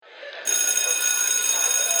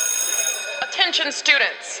Attention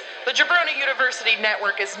students, the Jabroni University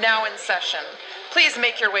Network is now in session. Please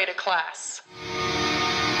make your way to class.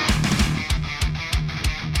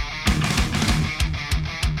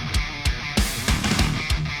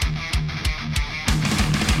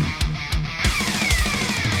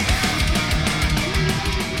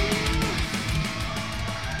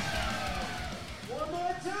 One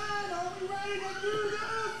more time, are we ready to do this?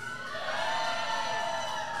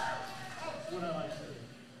 What do I say?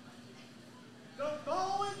 The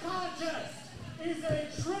following contest is a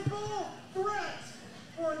triple threat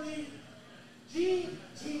for the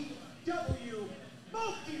GTW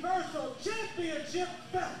Multiversal Championship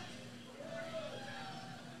belt.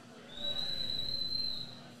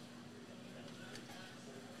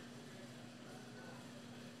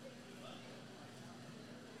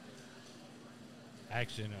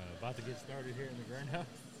 Action about to get started here in the Grand House.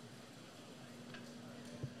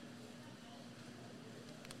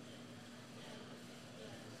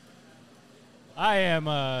 I am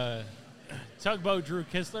Tugboat Drew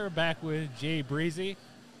Kistler, back with Jay Breezy.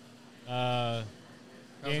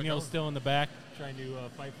 Daniel's still in the back trying to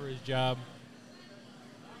fight for his job.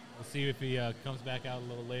 We'll see if he comes back out a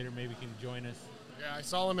little later. Maybe he can join us. Yeah, I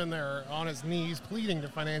saw him in there on his knees pleading to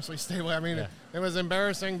financially stable. I mean, Yeah. it was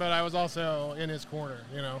embarrassing, but I was also in his corner,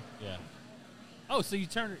 you know. Yeah. Oh, so you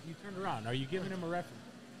turned around. Are you giving him a reference?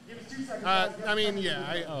 Give us 2 seconds. I mean,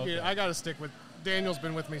 yeah, okay. I got to stick with Daniel's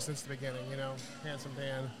been with me since the beginning, you know, Handsome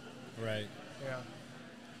Dan. Right. Yeah.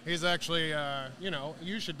 He's actually, you know,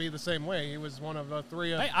 you should be the same way. He was one of the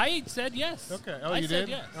three. I said yes. Okay. Oh, I you said did?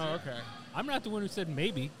 yes. Oh, okay. I'm not the one who said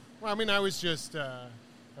maybe. Well, I mean, I was just, I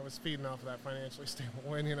was feeding off of that financially stable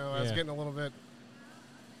win, you know. I was Yeah. getting a little bit.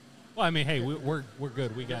 Well, I mean, hey, we're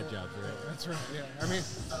good. We got jobs, right? That's right. Yeah. I mean,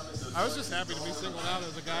 I was just happy to be singled out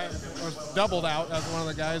as a guy, or doubled out as one of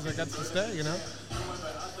the guys that gets to stay, you know.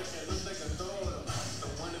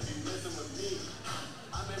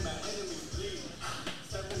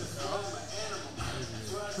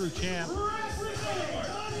 True champ.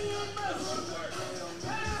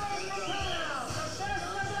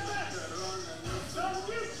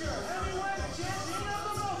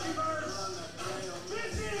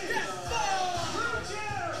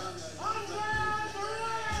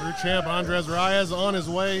 True champ Andres Reyes on his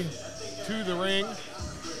way to the ring,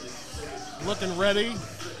 looking ready,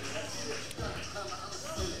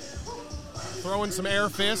 throwing some air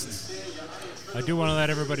fists. I do want to let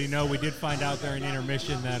everybody know we did find out during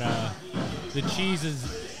intermission that the cheese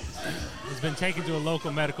has been taken to a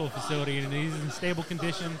local medical facility and he's in stable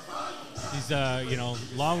condition. He's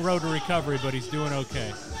long road to recovery, but he's doing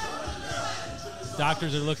okay.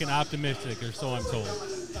 Doctors are looking optimistic, or so I'm told.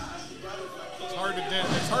 It's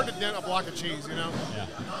hard to dent a block of cheese, you know. Yeah.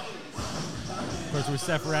 Of course, with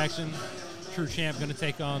Separate Action, True Champ going to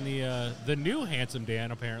take on the new Handsome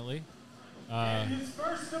Dan, apparently. And his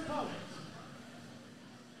first opponent.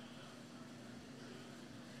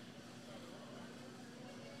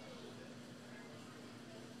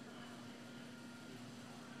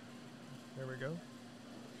 There we go.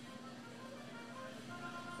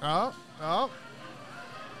 Oh.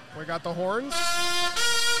 We got the horns.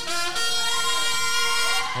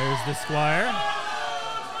 There's the Squire.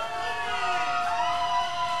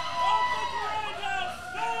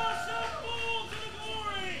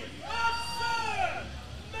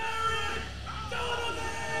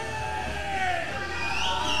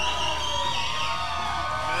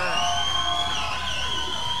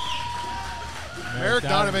 Eric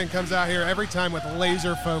Donovan comes out here every time with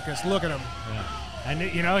laser focus. Look at him. Yeah. And,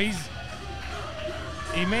 you know, he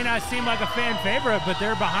may not seem like a fan favorite, but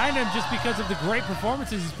they're behind him just because of the great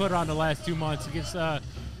performances he's put on the last 2 months against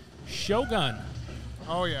Shogun.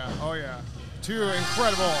 Oh, yeah. Two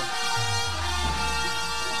incredible.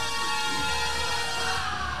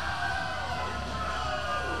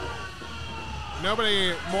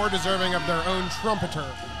 Nobody more deserving of their own trumpeter.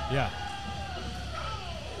 Yeah.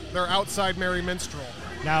 Their outside merry minstrel.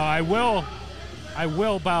 Now, I will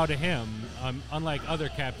bow to him. Unlike other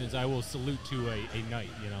captains, I will salute to a knight,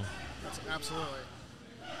 you know. That's absolutely.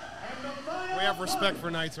 We have respect for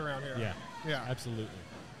knights around here. Yeah. Absolutely.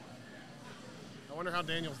 I wonder how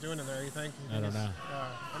Daniel's doing in there, you think? I don't know.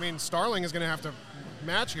 I mean, Starling is going to have to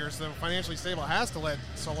match here, so Financially Stable has to let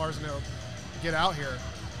Solarzano get out here.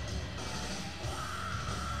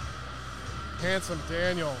 Handsome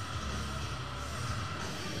Daniel.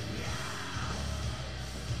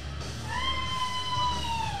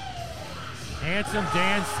 Handsome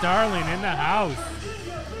Dan Starling in the house.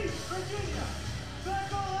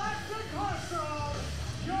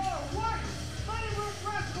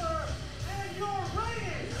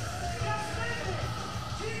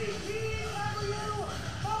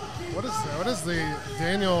 What is the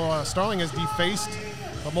Daniel Starling has defaced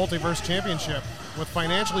the Multiverse Championship with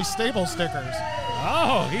financially stable stickers.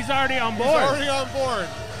 Oh, he's already on board. He's already on board.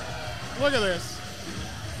 Look at this.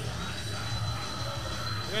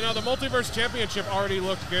 You know, the Multiverse Championship already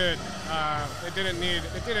looked good. It didn't need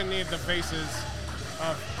the faces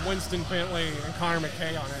of Winston Bentley and Connor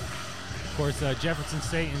McKay on it. Of course, Jefferson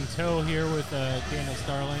State in tow here with Daniel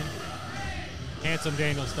Starling. Handsome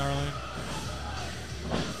Daniel Starling.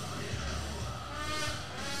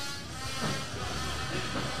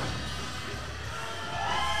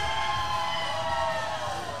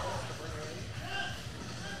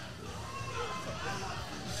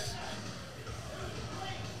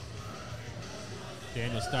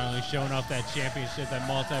 Daniel Starling showing off that championship, that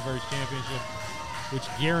Multiverse Championship, which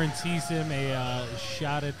guarantees him a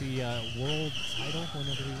shot at the world title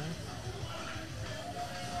whenever he wins.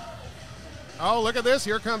 Oh, look at this!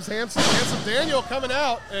 Here comes handsome Daniel coming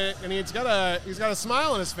out, and he's got a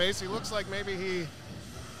smile on his face. He looks like maybe he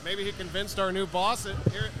convinced our new boss. Here,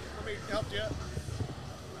 let me help you.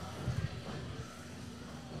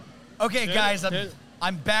 Okay, guys,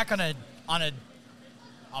 I'm back on a.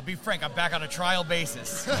 I'll be frank, I'm back on a trial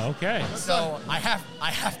basis. Okay. So I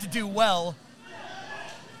have to do well.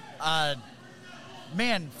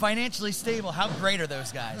 Man, financially stable. How great are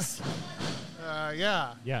those guys?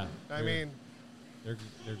 Yeah. Yeah. I mean, they're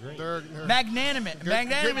great. they're Magnanimous good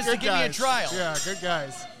to give me a guys. trial. Yeah, good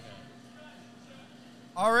guys.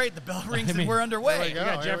 All right, the bell rings I mean, and we're underway. there we We go.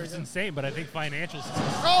 got Here we Jefferson go. State, but I think financially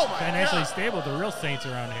God. stable, the real Saints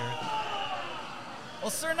around here. Well,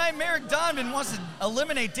 Sir Knight Merrick Donovan wants to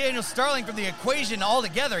eliminate Daniel Starling from the equation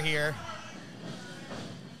altogether here.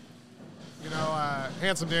 You know,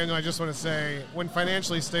 handsome Daniel, I just want to say, when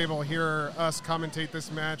financially stable, hear us commentate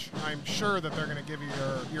this match, I'm sure that they're going to give you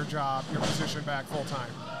your job, your position back full time.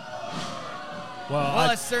 Well, Well,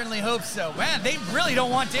 I certainly hope so. Man, they really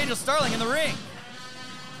don't want Daniel Starling in the ring.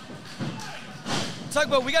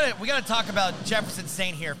 We gotta talk about Jefferson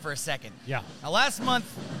Saint here for a second. yeah. Now, last month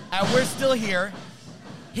at We're Still Here,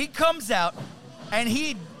 he comes out and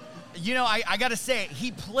I gotta say it,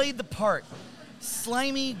 he played the part.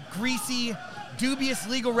 Slimy, greasy, dubious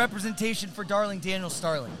legal representation for darling Daniel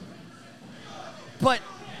Starling. But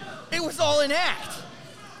it was all an act.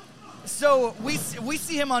 So we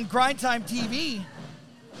see him on Grind Time TV.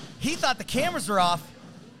 He thought the cameras were off,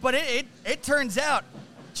 but it turns out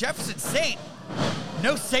Jefferson Saint,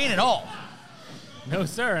 no saint at all. No,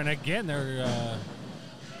 sir. And again, they're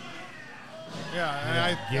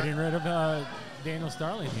getting rid of Daniel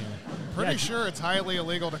Starling here. Pretty sure it's highly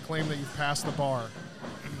illegal to claim that you've passed the bar.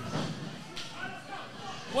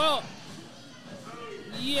 Well,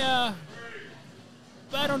 yeah.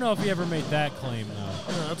 But I don't know if he ever made that claim,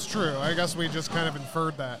 though. Yeah, that's true. I guess we just kind of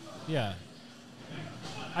inferred that. Yeah.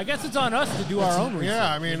 I guess it's on us to do our own research.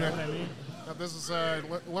 Yeah, I mean, you know what I mean? This is a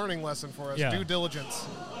learning lesson for us. Yeah. Due diligence.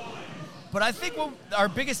 But I think our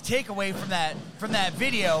biggest takeaway from that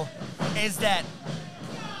video is that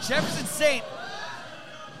Jefferson Saint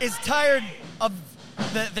is tired of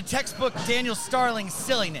the textbook Daniel Starling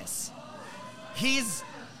silliness. He's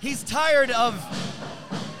tired of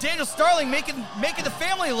Daniel Starling making the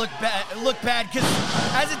family look bad because,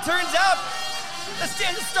 as it turns out, that's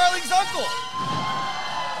Daniel Starling's uncle.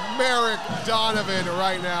 Merrick Donovan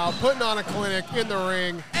right now putting on a clinic in the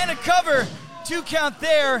ring. And a cover, 2 count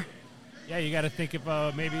there. Yeah, you got to think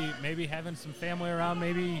of maybe having some family around,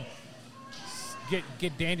 maybe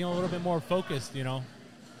get Daniel a little bit more focused, you know.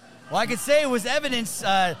 Well, I could say it was evidence.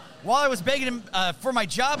 While I was begging him for my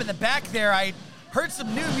job in the back there, I heard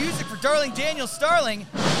some new music for darling Daniel Starling.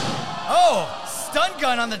 Oh, stun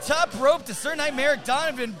gun on the top rope to Sir Knight Merrick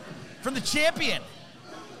Donovan from the champion.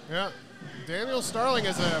 Yeah. Daniel Starling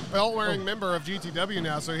is a belt-wearing member of GTW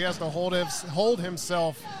now, so he has to hold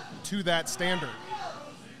himself to that standard.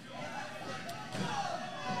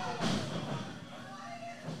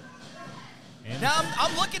 Now,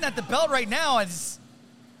 I'm looking at the belt right now and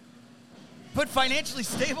put financially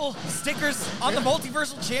stable stickers on the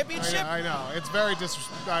Multiversal Championship. I know. It's very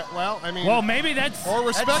disrespectful. Well, maybe that's... Or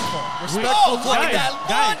respectful. Oh, look at that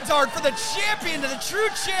guys. lawn dart for the champion, to the true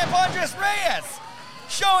champ, Andres Reyes.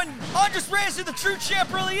 Showing Andres Reyes who the true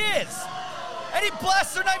champ really is. And he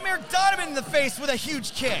blasts Sir Knight Merrick Donovan in the face with a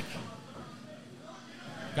huge kick.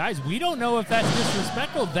 Guys, we don't know if that's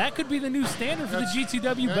disrespectful. That could be the new standard for the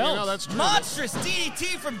GTW belt. You know, that's true. Monstrous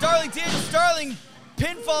DDT from darling Daniel Starling.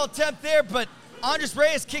 Pinfall attempt there, but Andres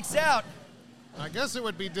Reyes kicks out. I guess it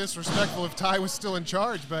would be disrespectful if Ty was still in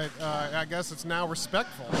charge, but I guess it's now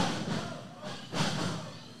respectful.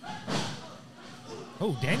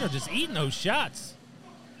 Oh, Daniel just eating those shots.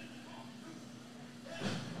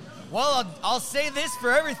 Well, I'll say this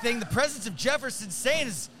for everything. The presence of Jefferson Sane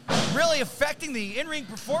is really affecting the in-ring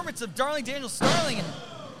performance of Darling Daniel Starling, and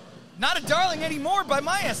not a darling anymore by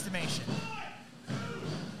my estimation.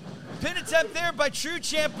 Pin attempt there by True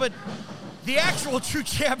Champ, but the actual True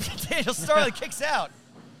Champ, Daniel Starling, kicks out.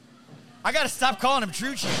 I gotta stop calling him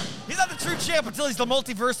True Champ. He's not the True Champ until he's the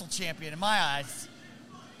multiversal champion in my eyes.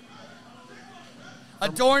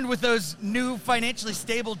 Adorned with those new financially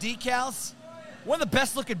stable decals. One of the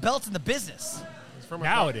best looking belts in the business.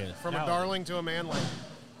 Now it is. From Now a it darling to a manling.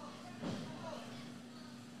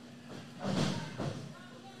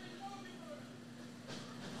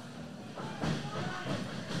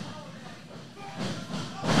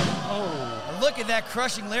 Oh, look at that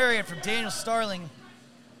crushing lariat from Daniel Starling.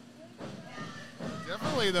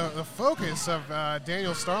 Definitely the focus of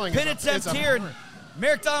Daniel Starling. Pin is attempt a here, and heart.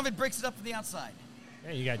 Merrick Donovan breaks it up from the outside.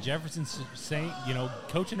 Yeah, you got Jefferson Saint,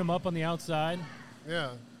 coaching him up on the outside. Yeah.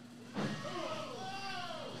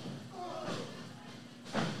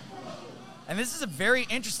 And this is a very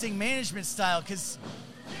interesting management style because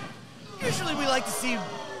usually we like to see,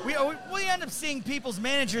 we end up seeing people's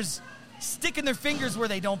managers sticking their fingers where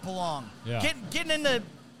they don't belong. Yeah. Getting into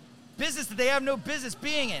business that they have no business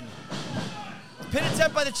being in. Pin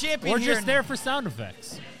attempt by the champion Or here. just there for sound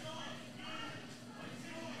effects.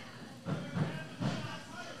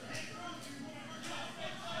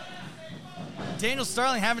 Daniel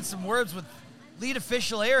Starling having some words with lead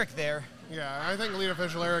official Eric there. Yeah, I think lead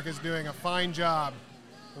official Eric is doing a fine job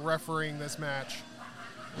refereeing this match.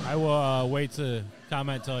 I will wait to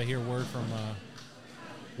comment till I hear word from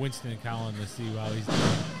Winston and Colin to see how he's doing.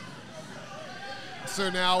 So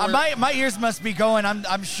now we're, My ears must be going.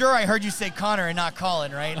 I'm sure I heard you say Connor and not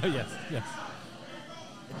Colin, right? Oh, yes.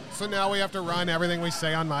 so now we have to run everything we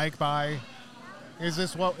say on mic by. Is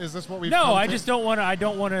this what we've No, come I to? just don't want to. I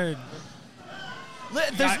don't want to.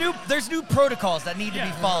 There's new protocols that need to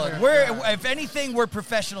be followed. If anything, we're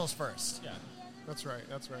professionals first. Yeah. That's right.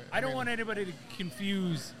 I don't want anybody to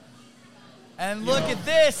confuse. And look at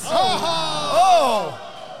this. Oh!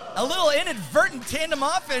 A little inadvertent tandem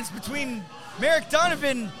offense between Merrick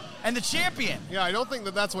Donovan and the champion. Yeah, I don't think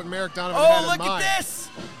that's what Merrick Donovan had in Look mind. at this.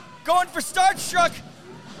 Going for Starstruck. He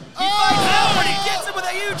finds out, but he gets him with a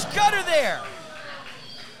huge cutter there.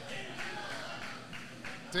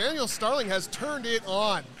 Daniel Starling has turned it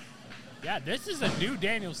on. Yeah, this is a new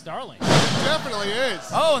Daniel Starling. Definitely is.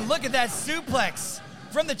 Oh, and look at that suplex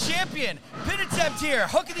from the champion. Pin attempt here.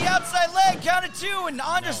 Hook of the outside leg. Count of two, and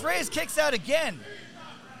Andres Reyes kicks out again.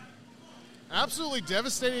 Absolutely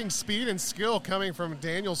devastating speed and skill coming from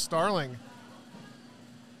Daniel Starling.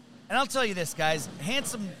 And I'll tell you this, guys.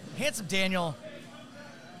 Handsome Daniel,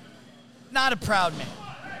 not a proud man.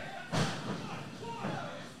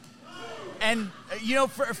 And,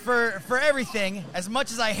 for everything, as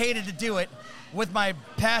much as I hated to do it with my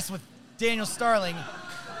past with Daniel Starling,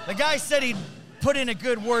 the guy said he'd put in a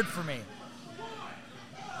good word for me.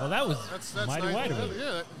 Well, that was That's mighty nice. white of him.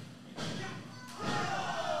 Yeah.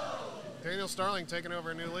 Daniel Starling taking over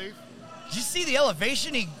a new leaf. Did you see the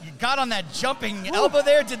elevation he got on that jumping elbow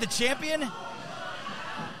there? Did the champion?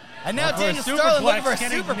 And now Daniel Starling looking for a can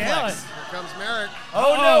he nail it? superplex. Here comes Merrick.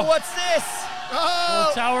 Oh no, what's this?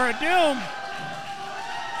 Oh! Tower of Doom.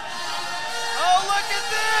 Oh, look at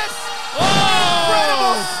this!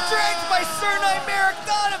 Incredible strength by Sir Knight Merrick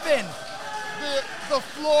Donovan. The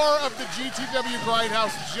floor of the GTW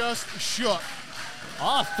Grindhouse just shook.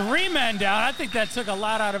 Oh, 3 men down. I think that took a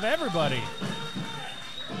lot out of everybody.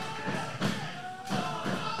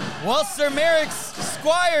 Well, Sir Merrick's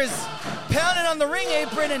Squires pounding on the ring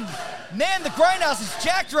apron, and man, the Grindhouse is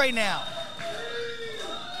jacked right now.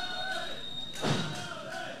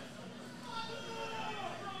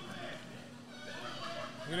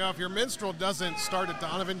 If your minstrel doesn't start a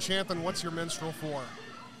Donovan chant, then what's your minstrel for?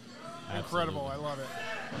 Incredible. I love it.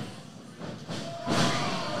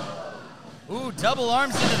 Ooh, double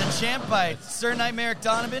arms into the champ by Sir Knight Merrick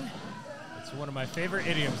Donovan. It's one of my favorite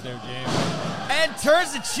idioms there, James. And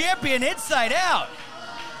turns the champion inside out.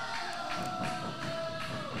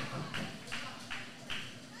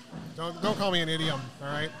 Don't call me an idiom, all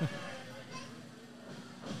right?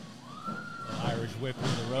 Irish whip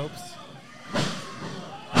through the ropes.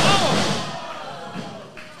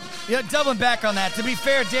 Yeah, doubling back on that. To be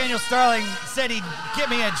fair, Daniel Starling said he'd get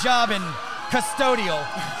me a job in custodial.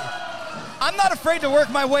 I'm not afraid to work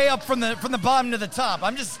my way up from the bottom to the top.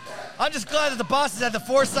 I'm just glad that the bosses had the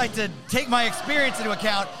foresight to take my experience into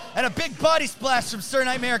account, and a big body splash from Sir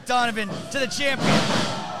Knight Merrick Donovan to the champion.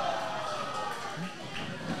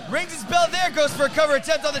 Rings his bell there, goes for a cover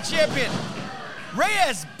attempt on the champion.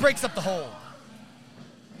 Reyes breaks up the hold.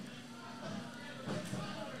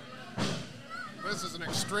 This is an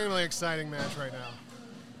extremely exciting match right now.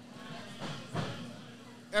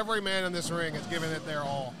 Every man in this ring is giving it their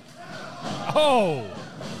all. Oh!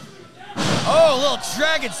 Oh, a little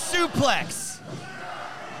dragon suplex.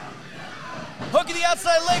 Hook of the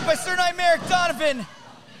outside leg by Sir Nightmare Donovan.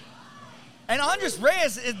 And Andres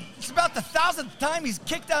Reyes, it's about the 1,000th time he's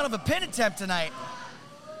kicked out of a pin attempt tonight.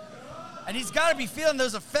 And he's got to be feeling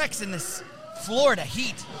those effects in this Florida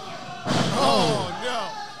heat. Oh,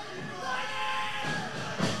 no.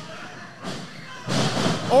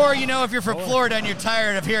 Or, you know, if you're from Florida and you're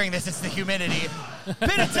tired of hearing this, it's the humidity.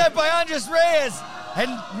 Pin attempt by Andres Reyes. And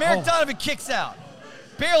Merrick Donovan kicks out.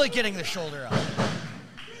 Barely getting the shoulder up.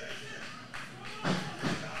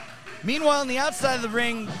 Meanwhile, on the outside of the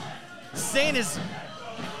ring, Sane is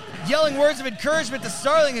yelling words of encouragement to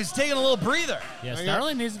Starling, who's taking a little breather. Yeah,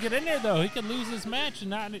 Starling needs to get in there, though. He could lose this match and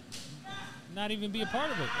not even be a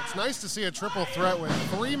part of it. It's nice to see a triple threat with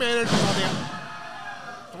three managers on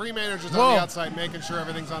the outside, making sure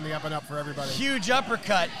everything's on the up and up for everybody. Huge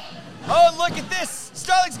uppercut. Oh, and look at this.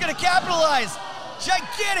 Starling's going to capitalize.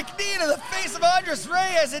 Gigantic knee to the face of Andres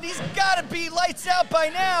Reyes, and he's got to be lights out by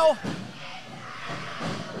now.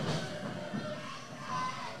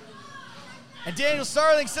 And Daniel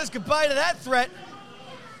Starling says goodbye to that threat.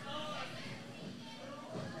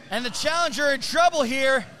 And the challenger in trouble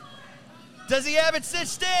here. Does he have it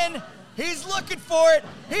cinched in? He's looking for it.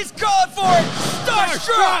 He's calling for it.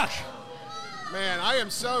 Starstruck! Man, I am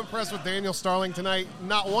so impressed with Daniel Starling tonight.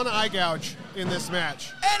 Not one eye gouge in this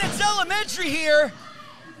match. And it's elementary here.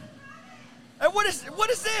 And what is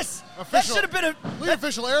this? That should have been a... Lead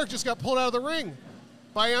official Eric just got pulled out of the ring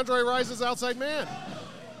by Andre Rice's outside man.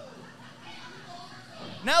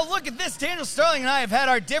 Now look at this. Daniel Starling and I have had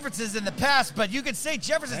our differences in the past, but you could say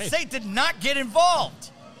Jefferson Saint did not get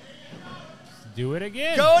involved. Do it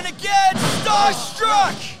again. Going again.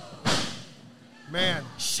 Starstruck. Man.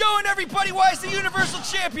 Showing everybody why he's the Universal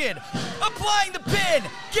Champion. Applying the pin.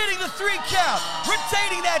 Getting the 3 count.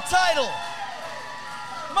 Retaining that title.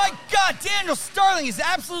 My God, Daniel Starling is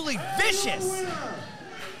absolutely vicious.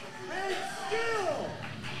 And still,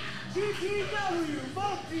 GPW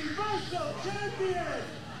Multiversal Champion,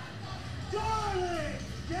 Darling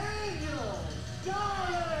Daniel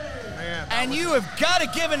Starling. Man, And you have got to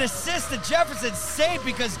give an assist to Jefferson Saint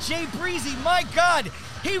because Jay Breezy, my God,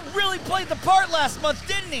 he really played the part last month,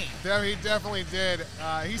 didn't he? Yeah, he definitely did.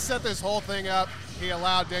 He set this whole thing up. He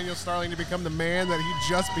allowed Daniel Starling to become the man that he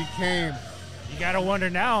just became. You got to wonder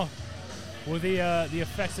now, will the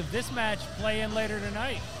effects of this match play in later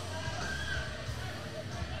tonight?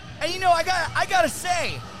 And you know, I gotta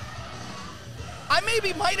say, I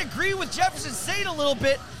maybe might agree with Jefferson Saint a little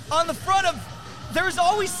bit on the front of, there's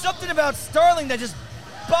always something about Starling that just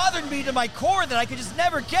bothered me to my core that I could just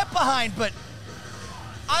never get behind, but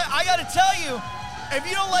I gotta tell you, if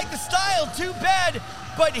you don't like the style, too bad,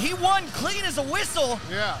 but he won clean as a whistle.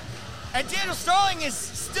 Yeah. And Daniel Starling is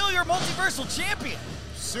still your multiversal champion.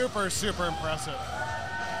 Super, super impressive.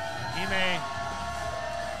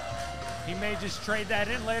 He may just trade that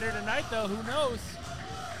in later tonight, though. Who knows?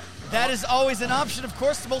 That is always an option. Of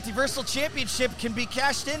course, the multiversal championship can be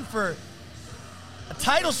cashed in for a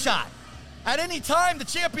title shot at any time the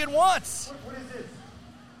champion wants. What is this?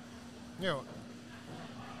 You know,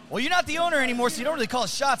 Well, you're not the owner anymore, so you don't really call it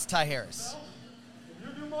shots, Ty Harris.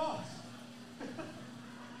 You're new boss. This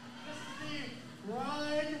is the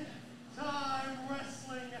Prime Time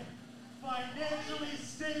Wrestling Financially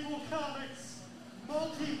Stable Comics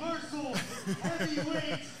Multiversal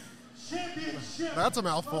Heavyweight Championship. That's a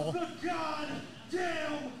mouthful. Of the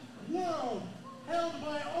goddamn world, held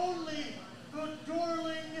by only the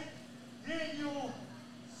Darling Daniel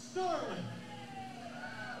Starling.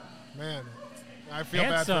 man, I feel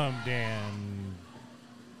bad. Handsome Dan.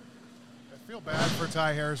 I feel bad for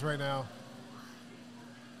Ty Harris right now.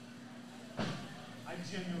 I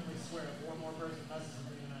genuinely swear, if one more person messes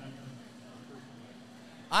with me tonight,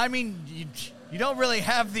 I mean, you don't really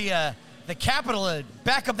have the capital to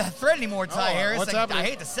back up that threat anymore, Ty Harris. what's happening? I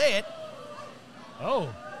hate to say it.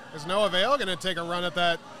 Oh, Is Noah Vale going to take a run at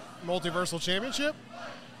that multiversal championship?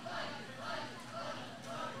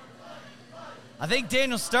 I think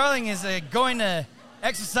Daniel Starling is going to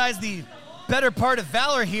exercise the better part of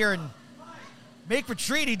valor here and make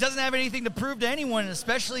retreat. He doesn't have anything to prove to anyone,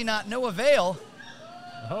 especially not Noah Vale.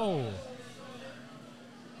 oh.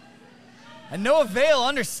 And Noah Vale,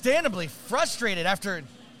 understandably frustrated after,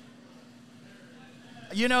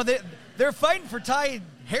 you know, they're fighting for Ty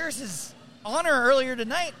Harris's honor earlier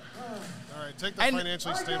tonight. All right, take the And-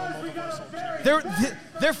 financially stable multiversal championship.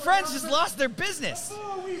 Their friends just lost their business.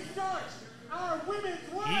 before we start our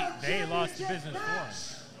women's world They lost the championship business for him. match,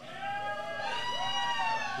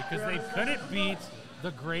 because they couldn't beat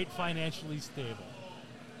the great Financially Stable.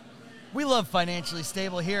 We love Financially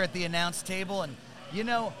Stable here at the announce table, and you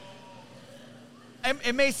know,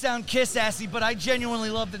 it may sound kiss-assy, but I genuinely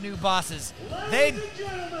love the new bosses. They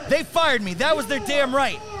fired me. That was their damn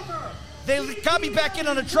right. They got me back in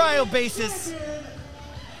on a trial basis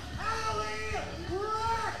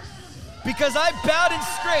because I bowed and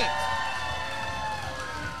scraped.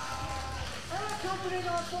 Accompanying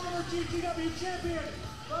our former GTW champion,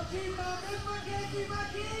 Maki.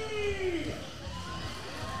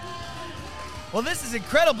 Well, this is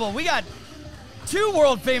incredible. We got 2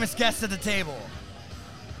 world-famous guests at the table.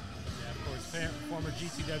 Yeah, of course, former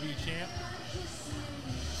GTW champ.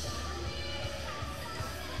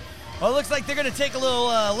 Well, it looks like they're going to take a little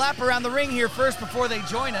lap around the ring here first before they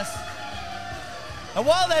join us. And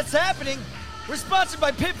while that's happening, we're sponsored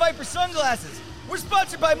by Pit Viper Sunglasses. We're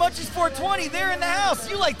sponsored by Munchies 420. They're in the house.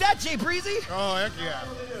 You like that, Jay Breezy? Oh, heck yeah.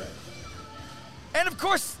 And, of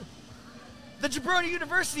course, the Jabroni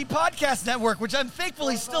University Podcast Network, which I'm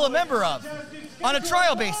thankfully still a member of, on a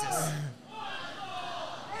trial basis. And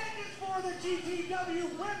it's for the GTW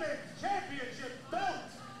Women's Championship belt.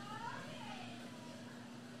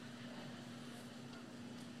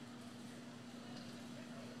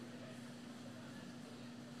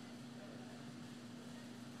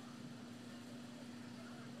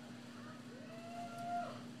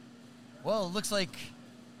 Well, it looks like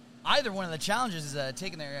either one of the challengers is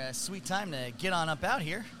taking their sweet time to get on up out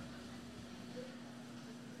here.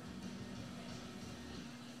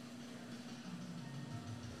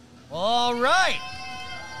 All right.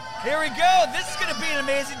 Here we go. This is going to be an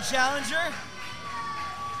amazing challenger.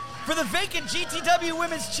 For the vacant GTW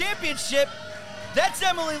Women's Championship, that's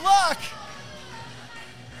Emily Locke.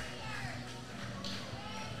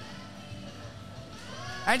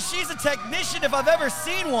 And she's a technician if I've ever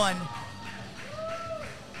seen one.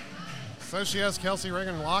 So she has Kelsey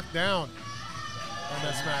Reagan locked down in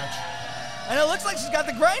this match. And it looks like she's got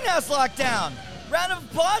the Grindhouse locked down. Round of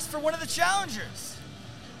applause for one of the challengers.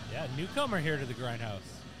 Yeah, newcomer here to the Grindhouse.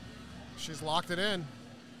 She's locked it in.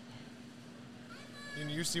 And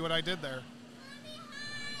you see what I did there.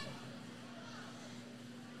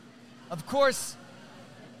 Of course,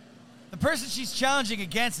 the person she's challenging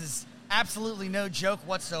against is absolutely no joke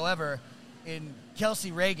whatsoever in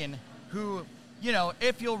Kelsey Reagan, who, you know,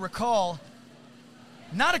 if you'll recall,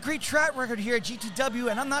 not a great track record here at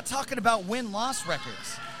GTW, and I'm not talking about win-loss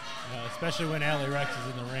records. Especially when Allie Rex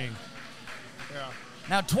is in the ring. Yeah.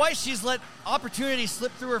 Now, twice she's let opportunities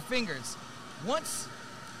slip through her fingers. Once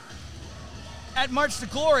at March to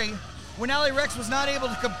Glory, when Allie Rex was not able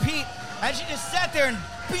to compete, and she just sat there and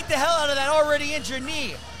beat the hell out of that already injured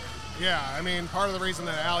knee. Yeah, I mean, part of the reason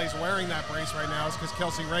that Allie's wearing that brace right now is because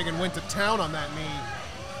Kelsey Reagan went to town on that knee.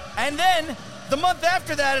 And then, the month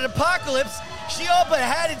after that at Apocalypse, she all but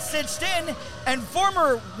had it cinched in, and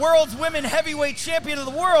former World's Women Heavyweight Champion of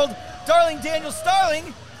the World, Darling Daniel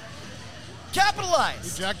Starling,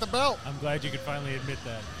 capitalized. He jacked the belt. I'm glad you could finally admit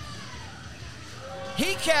that.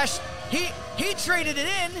 He traded it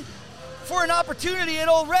in for an opportunity at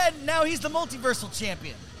Old Red. Now he's the multiversal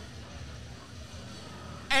champion.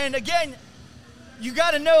 And again, you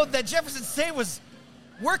got to know that Jefferson State was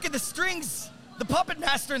working the strings, the puppet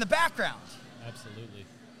master in the background. Absolutely.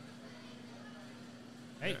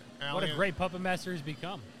 Hey, Allie what a and- great puppet master he's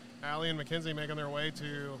become. Allie and Mackenzie making their way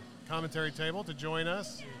to commentary table to join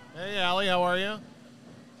us. Hey, Allie, how are you?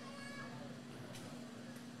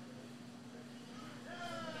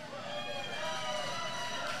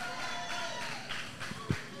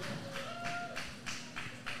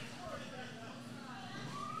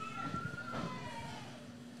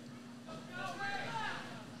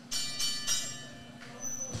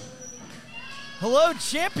 Hello,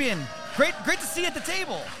 champion. Great to see you at the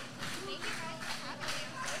table. Thank you guys for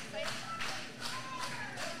having me.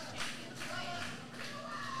 I'm so excited.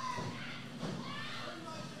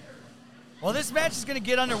 Well, this match is going to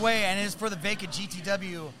get underway, and it is for the vacant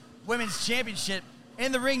GTW Women's Championship.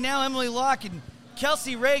 In the ring now, Emily Locke and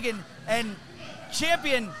Kelsey Reagan. And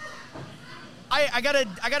champion, I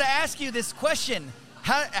gotta ask you this question: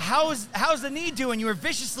 how's the knee doing? You were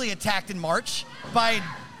viciously attacked in March by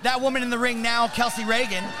that woman in the ring now, Kelsey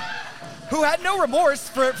Reagan, who had no remorse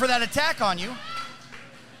for that attack on you.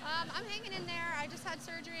 I'm hanging in there. I just had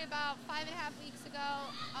surgery about 5.5 weeks ago.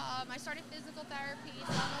 I started physical therapy,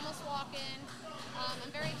 so I'm almost walking.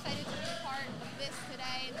 I'm very excited to be a part of this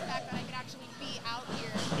today, and the fact that I could actually be out here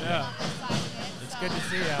Yeah. on this side of it. It's So, good to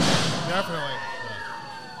see you. Definitely.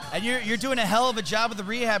 And you're doing a hell of a job with the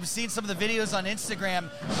rehab. I've seen some of the videos on Instagram.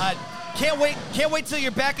 Can't wait till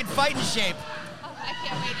you're back in fighting shape. Oh, I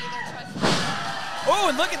can't wait either, trust me. Oh,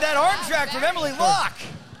 and look at that arm drag from Emily Locke.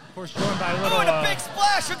 Of course, joined by a little. Oh, and a big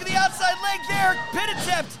splash. Look at the outside leg there. Pin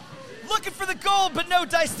attempt. Looking for the gold, but no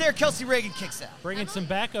dice there. Kelsey Raegan kicks out. Bringing some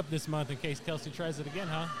backup this month in case Kelsey tries it again,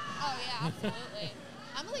 huh? Oh, yeah, absolutely.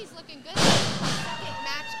 Emily's looking good. Second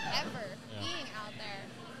match ever being out there.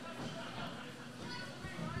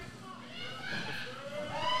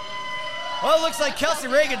 Well, it looks like Kelsey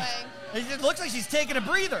Kelsey Raegan, it looks like she's taking a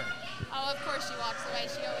breather. Oh, of course she walks away.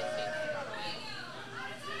 She always needs to run away.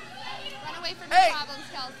 Run away from Hey. your problems,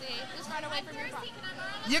 Kelsey. Just run away from your problems.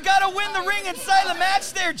 You got to win the ring inside the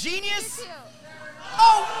match there, genius. You too.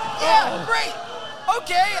 Oh, yeah, great.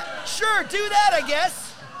 Okay, sure, do that, I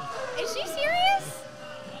guess. Is she serious?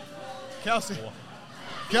 Kelsey. That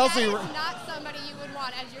Kelsey. is not somebody you would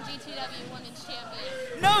want as your GTW Women's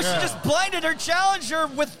Champion. No, she Yeah. just blinded her challenger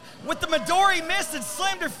with the Midori mist and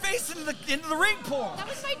slammed her face into the ring pole. That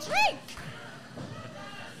was my drink.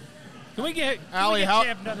 Can we get Allie, how-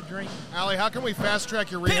 Champ another drink? Allie, how can we fast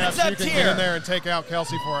track your Pin rehab so you attempt can here. get in there and take out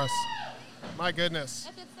Kelsey for us? My goodness.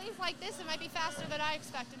 If it stays like this, it might be faster than I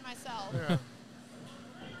expected myself. Yeah.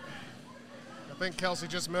 I think Kelsey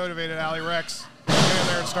just motivated Allie Rex to get in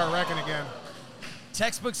there and start wrecking again.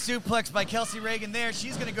 Textbook suplex by Kelsey Raegan there.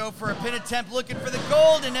 She's going to go for a pin attempt looking for the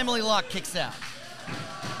gold, and Emily Locke kicks out.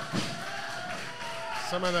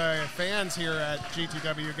 Some of the fans here at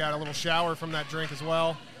GTW got a little shower from that drink as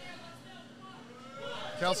well.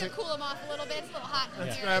 Kelsey, To cool them off a little bit. It's a little hot in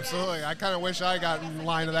here. absolutely. I kind of wish I got in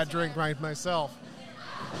line of that drink right myself.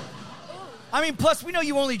 I mean, plus we know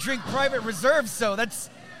you only drink private reserves, so that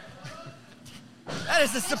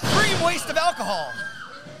is a supreme waste of alcohol.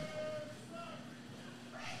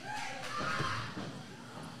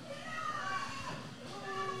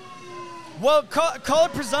 Well, call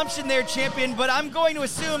it presumption there, champion, but I'm going to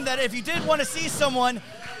assume that if you did want to see someone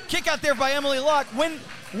kick out there by Emily Locke, win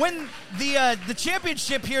the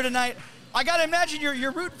championship here tonight, I got to imagine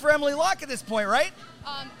you're rooting for Emily Locke at this point, right?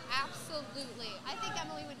 Absolutely. I think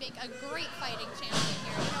Emily would make a great fighting champion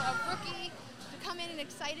here. You know, a rookie to come in and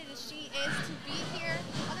excited as she is to be here,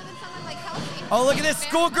 other than someone like Kelsey. Oh, look at this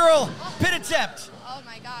schoolgirl pin attempt. Oh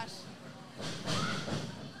my gosh.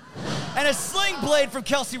 And a sling blade from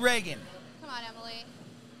Kelsey Raegan. Come on, Emily.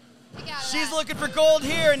 Take out of She's that. looking for gold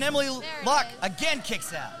here, and Emily it Locke is. again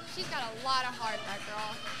kicks out. She's got a lot of heart, that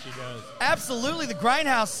girl. She does. Absolutely, the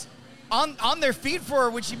Grindhouse on their feet for her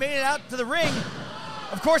when she made it out to the ring.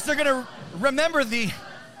 Of course, they're going to remember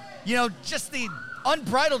just the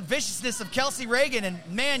unbridled viciousness of Kelsey Raegan. And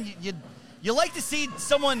man, you like to see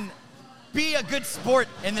someone be a good sport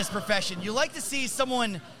in this profession. You like to see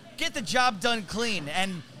someone get the job done clean.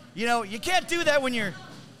 And, you can't do that when you're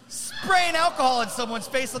spraying alcohol in someone's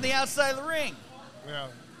face on the outside of the ring. Yeah.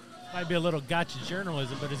 Might be a little gotcha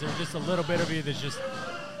journalism, but is there just a little bit of you that's just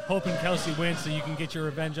hoping Kelsey wins so you can get your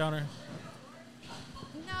revenge on her?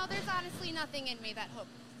 No, there's honestly nothing in me that hope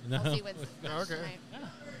No. Kelsey wins this match Okay. tonight.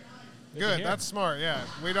 to Good. hear. That's smart. Yeah.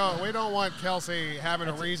 We don't want Kelsey having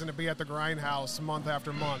a reason to be at the Grindhouse month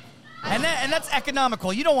after month. And that's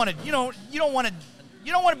economical. You don't want to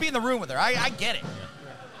be in the room with her. I get it.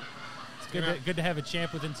 It's good to have a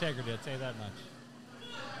champ with integrity, I'll tell you that much.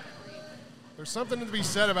 There's something to be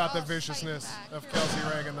said about the Oh, fighting viciousness back. of Kelsey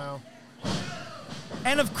Raegan, though.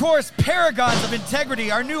 And of course, paragons of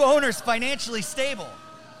integrity, our new owners, financially stable.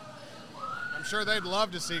 I'm sure they'd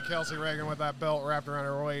love to see Kelsey Raegan with that belt wrapped around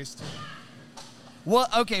her waist. Well,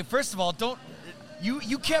 okay, first of all,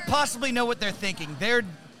 you can't possibly know what they're thinking.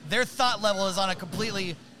 Their thought level is on a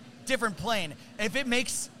completely different plane. If it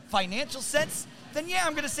makes financial sense, then yeah,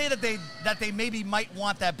 I'm going to say that they maybe might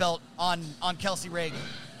want that belt on Kelsey Raegan.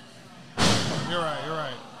 You're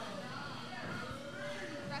right.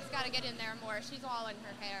 Ref's got to get in there more. She's all in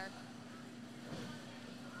her hair.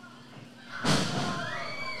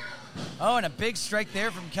 Oh, and a big strike there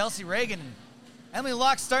from Kelsey Raegan. Emily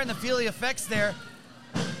Locke starting to feel the effects there.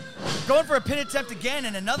 Going for a pin attempt again,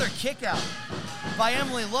 and another kick out by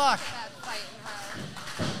Emily Locke. That fight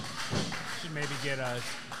in her. Should maybe get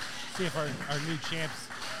see if our new champs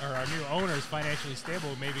or our new owners financially stable,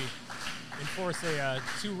 maybe enforce a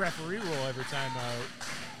 2-referee rule every time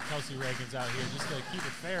Kelsey Raegan's out here, just to keep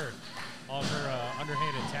it fair, all of her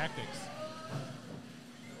underhanded tactics.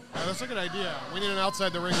 That's a good idea. We need an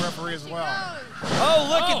outside the ring referee as well. Oh,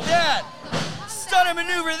 look at that! Stunner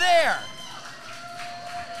maneuver there.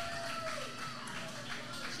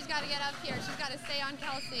 She's got to get up here. She's got to stay on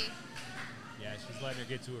Kelsey. Yeah, she's letting her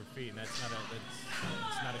get to her feet, and that's not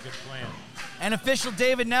a good plan. And official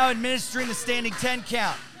David now administering the standing 10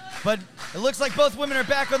 count. But it looks like both women are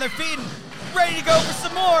back on their feet and ready to go for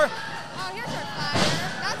some more. Oh, here's her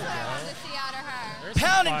fire. That's what I wanted to see out of her. There's some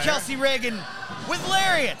Pounding fire. Kelsey Raegan with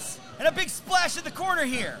lariats and a big splash in the corner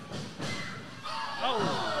here.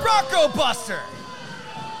 Oh, Bronco Buster.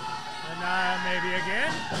 and maybe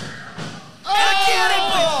again. And a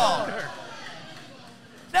cannonball.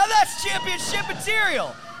 Now that's championship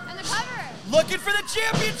material. And the cover. Looking for the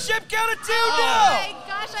championship count of 2. Oh No. my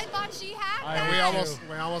gosh, I thought she had that.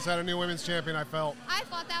 We almost had a new women's champion, I felt. I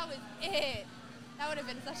thought that was it. That would have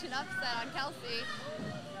been such an upset on Kelsey.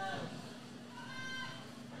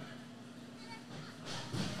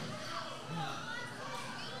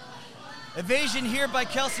 Evasion here by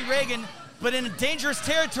Kelsey Reagan, but in a dangerous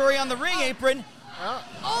territory on the ring apron.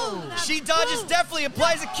 She dodges, definitely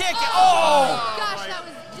applies a kick. Oh gosh, that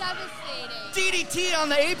was devastating. DDT on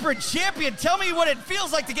the apron. Champion, tell me what it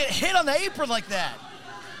feels like to get hit on the apron like that.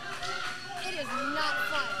 It is not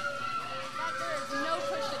fun. There is no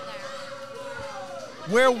cushion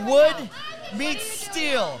there. Where wood meets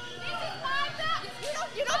steel.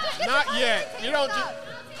 You don't just get Not to yet. take You don't it ju- up.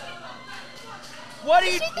 What are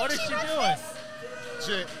you? What did she do?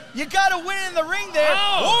 Shit. You gotta win in the ring there.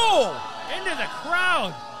 Oh! Whoa! Into the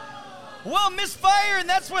crowd. Well, misfire, and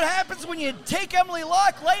that's what happens when you take Emily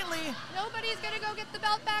Locke lately. Nobody's gonna go get the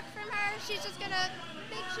belt back from her. She's just gonna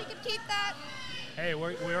think she can keep that. Hey,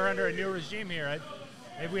 we're under a new regime here.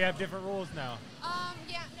 Maybe we have different rules now.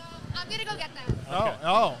 Yeah, no, I'm gonna go get that. Okay.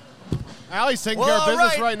 Oh. Allie's taking Well, care of all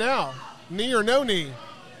business right. right now. Knee or no knee.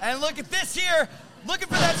 And look at this here. Looking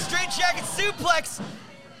for that straight jacket suplex.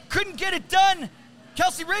 Couldn't get it done.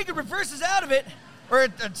 Kelsey Reagan reverses out of it. Or,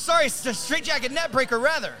 sorry, straight jacket net breaker,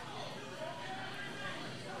 rather.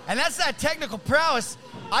 And that's that technical prowess.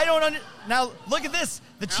 I don't Now, look at this.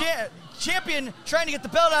 The champion trying to get the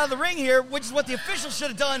belt out of the ring here, which is what the officials should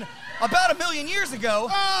have done about 1,000,000 years ago.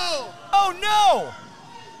 Oh! Oh, no!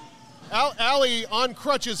 Allie on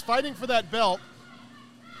crutches fighting for that belt.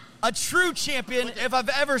 A true champion if I've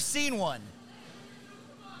ever seen one.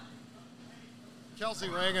 Kelsey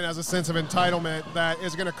Reagan has a sense of entitlement that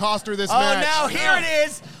is going to cost her this Oh, match. now here it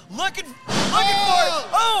is. Looking for it.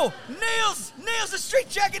 Oh, nails the straight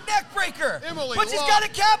jacket neck breaker. Emily But she's Locke. got to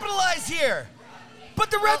capitalize here.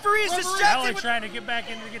 But the referee is referee. distracted. Ellie with- trying to get back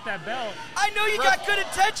in to get that belt. I know you got good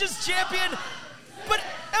intentions, champion, but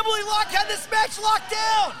Emily Locke had this match locked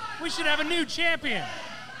down. We should have a new champion.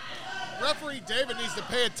 Referee David needs to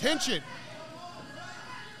pay attention.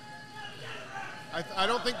 I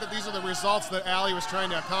don't think that these are the results that Allie was trying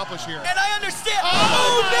to accomplish here. And I understand. my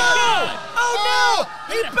Oh, no! God. Oh,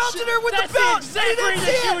 no! He belted her with That's the belt. the exact and he didn't reason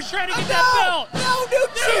see she it. was trying to get Oh, that no! belt. No, new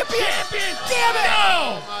champion! Damn it!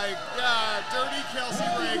 No! Oh my God, dirty Kelsey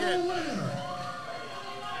Reagan.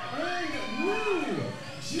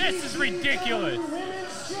 This is ridiculous.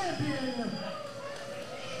 Women's champion,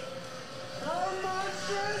 the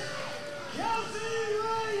monstrous Kelsey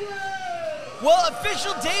Reagan. Well,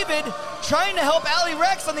 official David trying to help Allie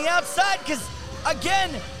Rex on the outside because,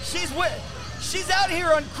 again, she's out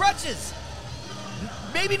here on crutches.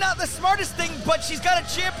 Maybe not the smartest thing, but she's got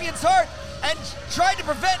a champion's heart and tried to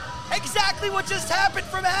prevent exactly what just happened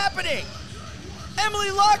from happening.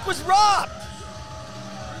 Emily Locke was robbed.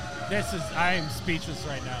 I am speechless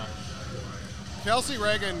right now. Kelsey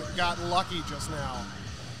Reagan got lucky just now.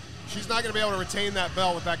 She's not going to be able to retain that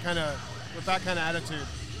belt with that kind of attitude.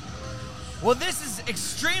 Well, this is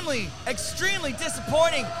extremely, extremely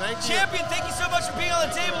disappointing. Thank you. Champion, thank you so much for being on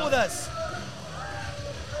the table with us.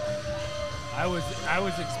 I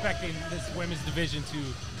was expecting this women's division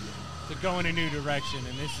to go in a new direction,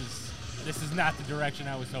 and this is not the direction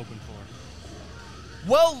I was hoping for.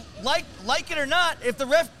 Well, like it or not, if the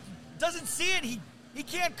ref doesn't see it, he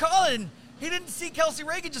can't call it. And he didn't see Kelsey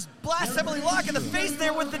Reagan just blast Emily Locke in the face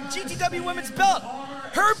there with the GTW women's belt.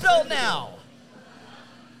 Her belt now.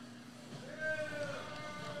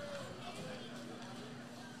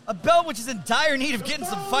 A belt which is in dire need of getting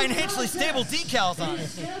some financially stable decals on it.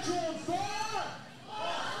 Scheduled for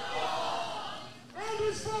and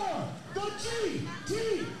is for the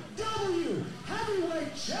GTW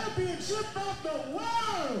Heavyweight Championship of the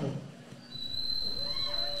World.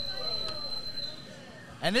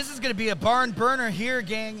 And this is going to be a barn burner here,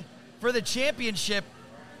 gang, for the championship.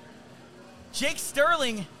 Jake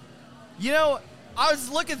Sterling, you know, I was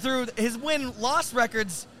looking through his win-loss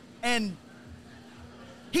records, and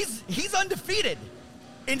he's undefeated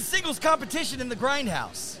in singles competition in the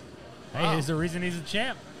Grindhouse. Hey, there's a reason he's a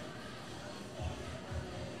champ.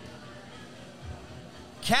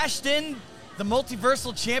 Cashed in the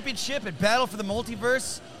Multiversal Championship at Battle for the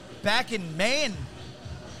Multiverse back in May and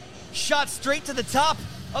shot straight to the top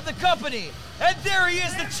of the company. And there he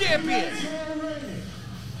is, the champion.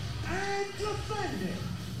 And defending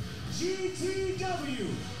GTW.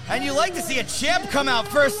 And you like to see a champ come out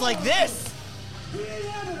first like this. The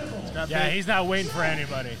inevitable. Yeah, he's not waiting for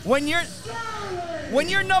anybody. When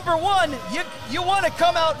you're number one, you want to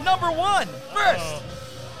come out number one first. Oh.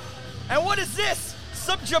 And what is this?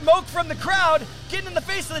 Some jamoke from the crowd getting in the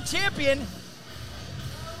face of the champion.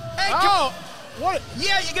 Hey, What?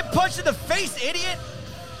 yeah, you get punched in the face, idiot.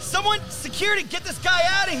 Someone, security, get this guy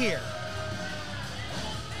out of here.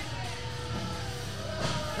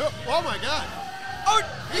 Oh my God! Oh,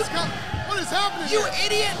 What is happening? you here?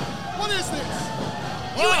 idiot! What is this?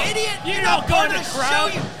 You Whoa, idiot! you You're don't not go part in of the the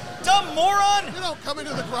crowd. show, you dumb moron! You don't come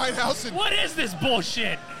into the grindhouse and What is this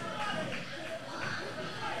bullshit?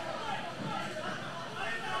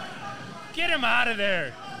 Get him out of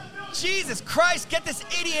there. Jesus Christ, get this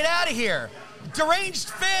idiot out of here! Deranged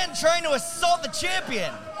fan trying to assault the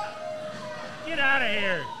champion. Get out of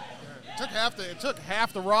here. it took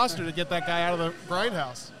half the roster to get that guy out of the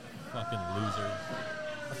grindhouse. Fucking loser.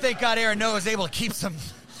 Thank God Aaron Noah was able to keep some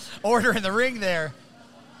order in the ring there.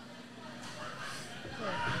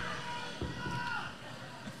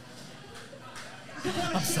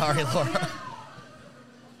 I'm sorry, Laura.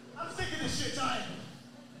 I'm sick of this shit, Ty.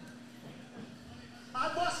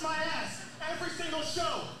 I bust my ass every single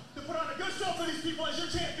show to put on a good show for these people as your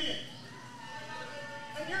champion.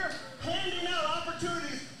 And you're handing out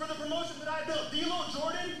opportunities for the promotion that I built. D'Lo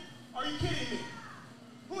Jordan? Are you kidding me?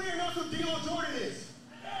 Who here knows who D'Lo Jordan is?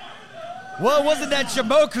 Well, it wasn't that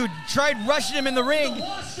Jamoke who tried rushing him in the ring. The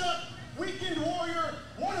washed up weekend warrior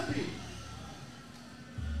wannabe.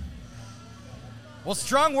 Well,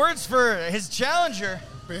 strong words for his challenger.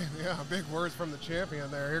 Big words from the champion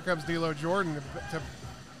there. Here comes D'Lo Jordan to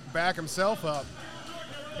back himself up.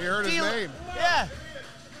 He heard his name. Yeah.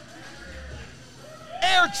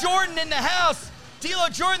 Air Jordan in the house. D'Lo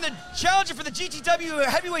Jordan, the challenger for the GTW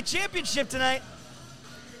Heavyweight Championship tonight.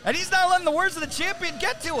 And he's not letting the words of the champion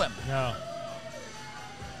get to him. No.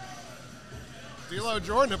 D'Lo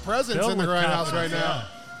Jordan, a presence Filled in the with grindhouse right confidence, now.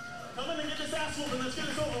 Come in and get this ass whooping. Let's get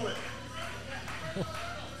this over with.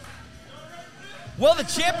 Well, the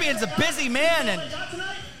champion's a busy man, and What I got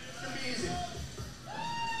tonight? It's gonna be easy.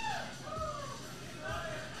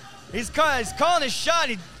 he's calling his shot.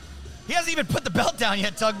 He hasn't even put the belt down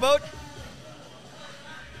yet, Tugboat.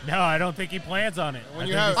 No, I don't think he plans on it. When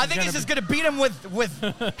you have- I think he's just gonna beat him with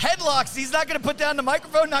headlocks. He's not gonna put down the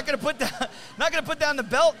microphone. Not gonna put down the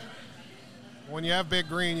belt. When you have Big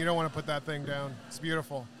Green, you don't want to put that thing down. It's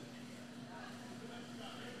beautiful.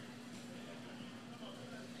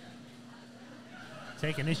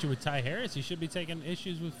 Taking issue with Ty Harris, he should be taking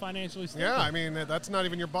issues with Financially Stable. Yeah, I mean, that's not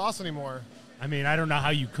even your boss anymore. I mean, I don't know how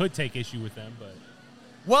you could take issue with them, but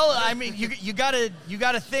Well, I mean, you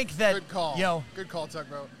gotta think that Good call. you know Good call,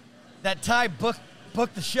 Tugboat. that Ty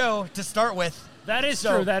booked the show to start with. that is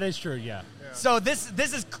So- true. That is true. Yeah. So this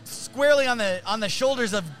is squarely on the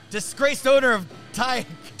shoulders of disgraced owner of Titan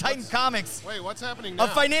Comics, Wait, what's happening now?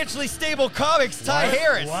 of Financially Stable Comics, Ty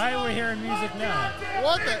Harris. Why are we hearing music now?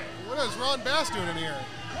 What is Ron Bass doing in here?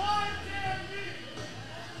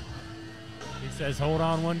 He says, "Hold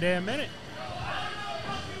on one damn minute."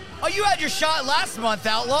 Oh, you had your shot last month,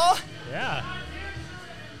 Outlaw. Yeah.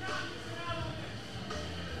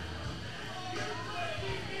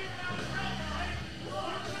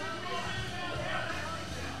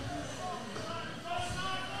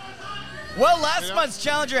 Well, last month's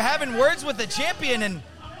challenger having words with the champion, and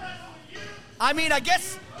I mean, I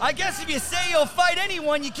guess if you say you'll fight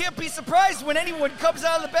anyone, you can't be surprised when anyone comes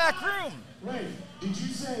out of the back room. Wait, did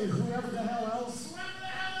you say whoever the hell else?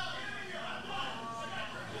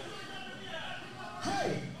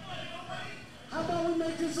 Hey, how about we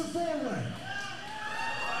make this a four-way?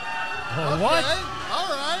 What? Okay, all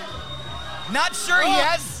right. Not sure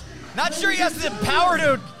he has the power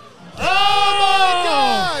to. Oh my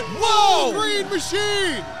God! Whoa! Green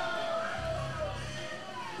Machine!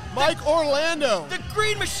 Mike Orlando. The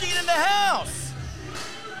Green Machine in the house.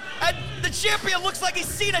 And the champion looks like he's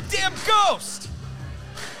seen a damn ghost.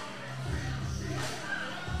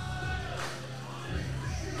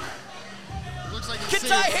 Looks like he's Can seen,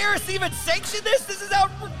 Ty Harris even sanction this? This is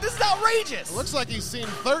outrageous. looks like he's seen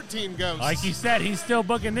 13 ghosts. Like you said, he's still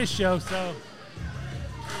booking this show, so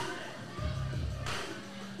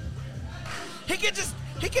He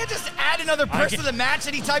can't just add another person to the match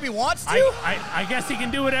anytime he wants to. I guess he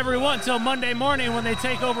can do whatever he wants until Monday morning when they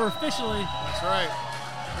take over officially. That's right.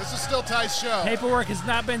 This is still Ty's show. Paperwork has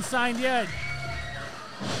not been signed yet.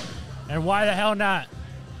 And why the hell not?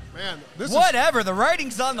 Man, this Whatever. The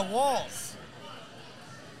writing's on the walls.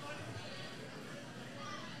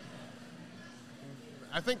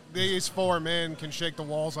 I think these four men can shake the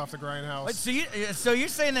walls off the grindhouse. Wait, so you're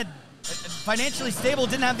saying that Financially Stable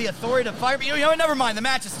didn't have the authority to fire? You know, never mind. The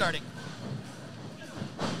match is starting.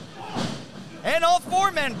 And all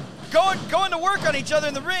four men going to work on each other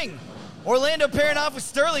in the ring. Orlando pairing off with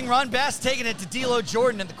Sterling. Ron Bass taking it to D'Lo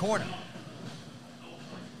Jordan in the corner.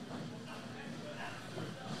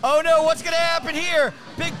 Oh no, what's going to happen here?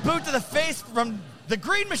 Big boot to the face from the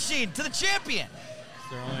Green Machine to the champion.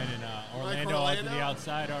 Sterling and Orlando out to the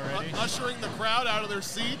outside already. Ushering the crowd out of their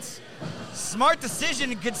seats. Smart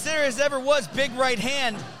decision, consider as ever was, big right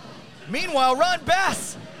hand. Meanwhile, Ron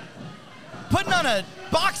Bass putting on a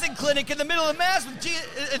boxing clinic in the middle of the match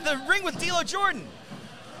in the ring with D'Lo Jordan.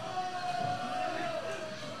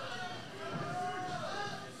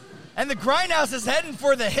 And the Grindhouse is heading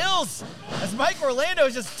for the hills as Mike Orlando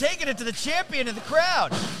is just taking it to the champion in the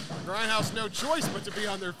crowd. Grindhouse no choice but to be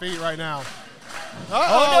on their feet right now.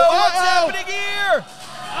 Oh no, what's happening here?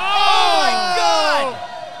 Oh my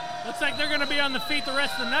God! Looks like they're going to be on the feet the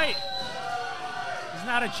rest of the night. There's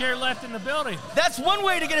not a chair left in the building. That's one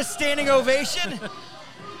way to get a standing ovation.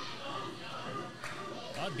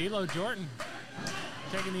 D'Lo Jordan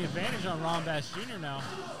taking the advantage on Ron Bass Jr. now.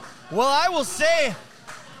 Well, I will say,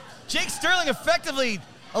 Jake Sterling effectively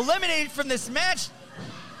eliminated from this match.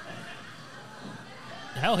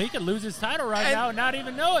 Hell, he could lose his title now and not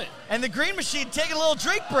even know it. And the Green Machine taking a little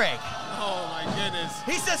drink break. Oh my goodness.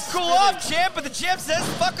 He says, cool off, champ, but the champ says,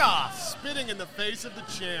 fuck off. Spitting in the face of the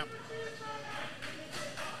champ.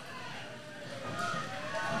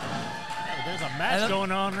 There's a match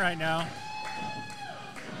going on right now.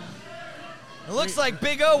 It looks like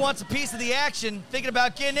Big O wants a piece of the action, thinking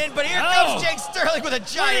about getting in, but here comes Jake Sterling with a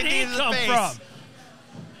giant knee to the face.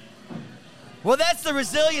 Well, that's the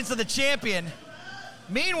resilience of the champion.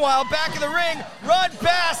 Meanwhile, back in the ring, Ron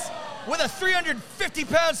Bass with a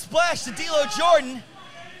 350-pound splash to D'Lo Jordan.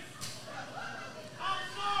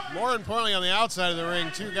 More importantly, on the outside of the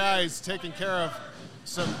ring, two guys taking care of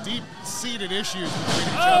some deep-seated issues between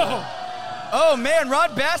each other. Oh, man,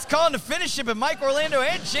 Ron Bass calling to finish it, but Mike Orlando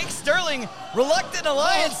and Jake Sterling, reluctant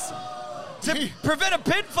alliance to prevent a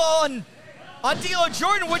pinfall on D'Lo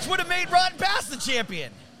Jordan, which would have made Ron Bass the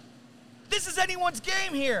champion. This is anyone's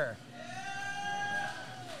game here.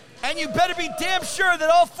 And you better be damn sure that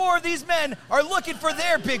all four of these men are looking for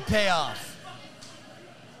their big payoff.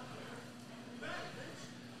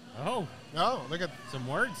 Oh, look at some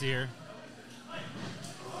words here.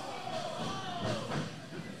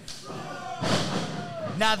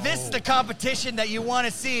 Now this is the competition that you want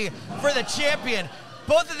to see for the champion.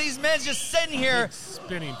 Both of these men just sitting here, big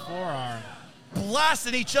spinning forearm,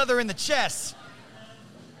 blasting each other in the chest.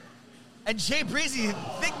 And Jay Breezy,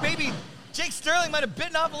 think maybe Jake Sterling might have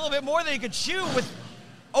bitten off a little bit more than he could chew with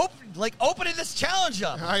opening this challenge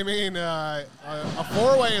up. I mean, a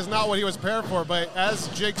four-way is not what he was prepared for, but as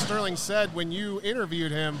Jake Sterling said when you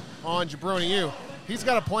interviewed him on Jabroni U, he's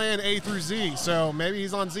got a plan A through Z, so maybe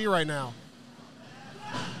he's on Z right now.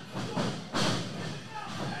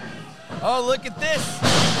 Oh, look at this.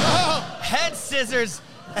 Oh, head scissors.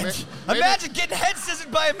 Imagine getting head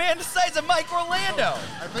scissored by a man the size of Mike Orlando.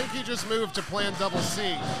 I think he just moved to plan double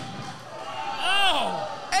C.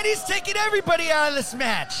 Oh! And he's taking everybody out of this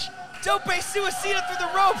match. Tope Suicida through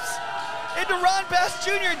the ropes into Ron Bass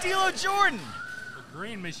Jr. and D'Lo Jordan. The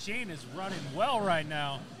Green Machine is running well right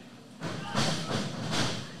now.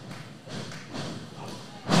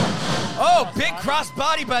 Oh, big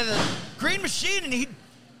crossbody by the Green Machine, and he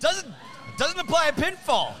doesn't apply a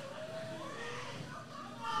pinfall.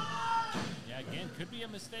 Yeah, again, could be a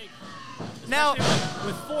mistake. Now,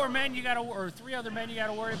 with four men, or three other men, you got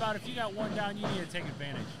to worry about. If you got one down, you need to take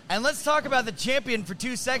advantage. And let's talk about the champion for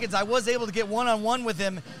 2 seconds. I was able to get one-on-one with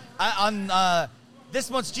him on this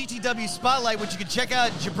month's GTW Spotlight, which you can check out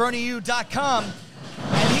at jabroniu.com.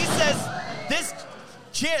 And he says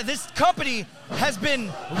this company has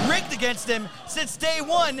been rigged against him since day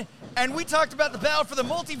one. And we talked about the battle for the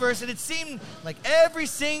multiverse, and it seemed like every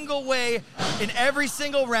single way, in every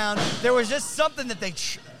single round, there was just something that they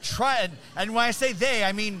tried. And when I say they,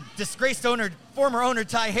 I mean disgraced former owner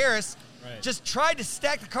Ty Harris, just tried to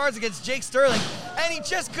stack the cards against Jake Sterling, and he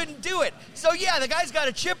just couldn't do it. So yeah, the guy's got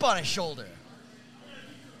a chip on his shoulder.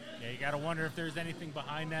 Yeah, you got to wonder if there's anything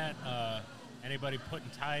behind that. Anybody putting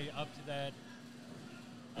Ty up to that?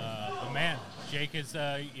 But man, Jake is,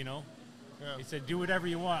 he said, do whatever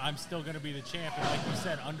you want. I'm still going to be the champ. And like you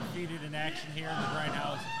said, undefeated in action here in the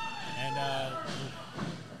Grindhouse. And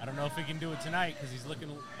I don't know if he can do it tonight because he's looking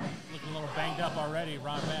a little banged up already.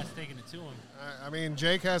 Ron Bass taking it to him. I mean,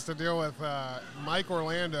 Jake has to deal with Mike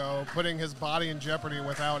Orlando putting his body in jeopardy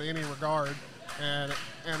without any regard. And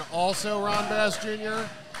also Ron Bass Jr.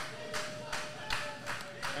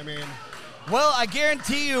 I mean... Well, I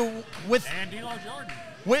guarantee you with and D'Lo Jordan.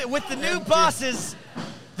 With the new bosses,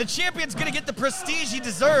 the champion's going to get the prestige he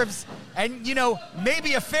deserves and,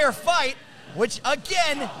 maybe a fair fight, which,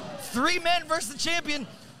 again, 3 men versus the champion,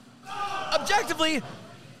 objectively,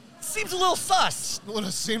 seems a little sus.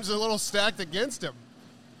 Seems a little stacked against him.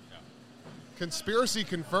 Conspiracy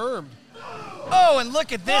confirmed. Oh, and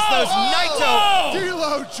look at this, those Naito.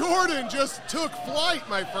 D'Lo Jordan just took flight,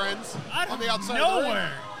 my friends, on the outside of the ring.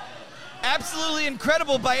 Nowhere. Absolutely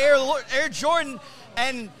incredible by Air Jordan,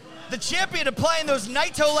 and the champion applying those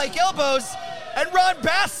Naito-like elbows, and Ron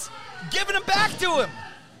Bass giving them back to him.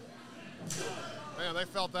 Man, they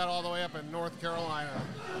felt that all the way up in North Carolina.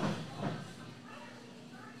 Yeah,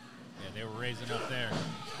 they were raising up there.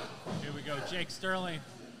 Here we go, Jake Sterling.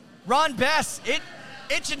 Ron Bass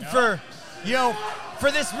itching for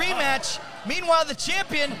this rematch. Meanwhile, the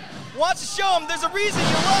champion wants to show him there's a reason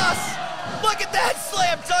you lost. Look at that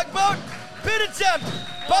slam, Tugboat. Pin attempt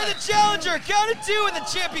by the challenger. Count of 2, and the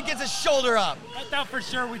champion gets his shoulder up. I thought for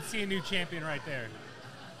sure we'd see a new champion right there.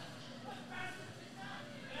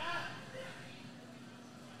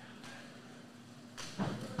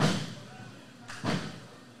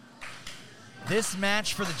 This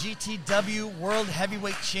match for the GTW World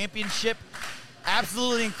Heavyweight Championship,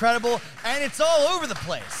 absolutely incredible, and it's all over the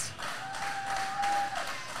place.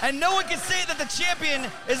 And no one can say that the champion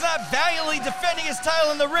is not valiantly defending his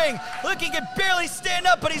title in the ring. Look, he can barely stand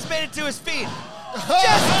up, but he's made it to his feet. Just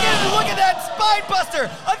again, look at that spine buster,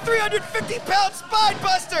 a 350-pound spine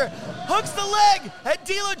buster. Hooks the leg, and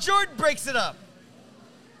D'Lo Jordan breaks it up.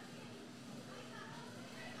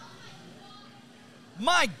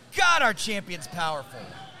 My God, our champion's powerful.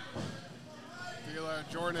 D'Lo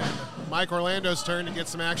Jordan. Mike Orlando's turn to get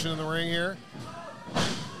some action in the ring here.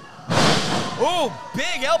 Ooh,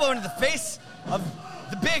 big elbow into the face of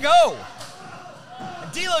the Big O.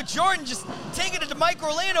 And D'Lo Jordan just taking it to Mike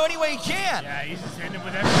Orlando any way he can. Yeah, he's just hitting him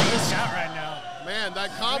with everything he's got right now. Man,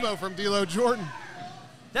 that combo from D'Lo Jordan.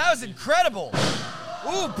 That was incredible.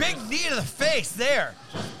 Ooh, big knee to the face there.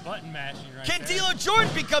 Just button mashing right Can there. D'Lo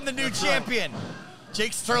Jordan become the new That's champion?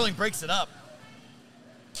 Jake Sterling breaks it up.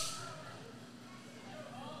 Jake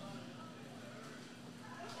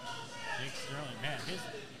Sterling, man,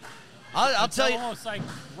 I'll it's tell you. almost like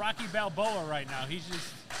Rocky Balboa right now. He's just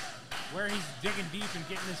where he's digging deep and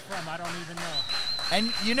getting this from, I don't even know.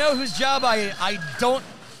 And you know whose job I don't,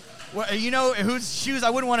 whose shoes I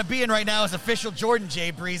wouldn't want to be in right now is official Jordan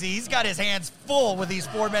J. Breezy. He's got his hands full with these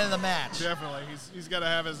 4 men in the match. Definitely. He's got to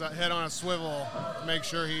have his head on a swivel to make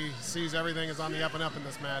sure he sees everything is on the up and up in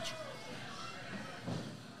this match.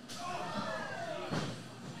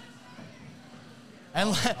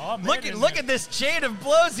 And man, look at this chain of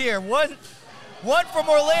blows here. One from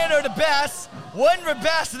Orlando to Bass, one from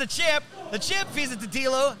Bass to the champ. The champ feeds it to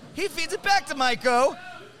D'Lo. He feeds it back to Maiko,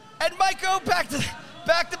 and Maiko back to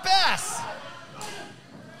Bass.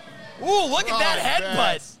 Ooh, look at that headbutt.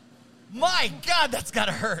 Bass. My God, that's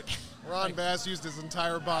gotta hurt. Ron Bass used his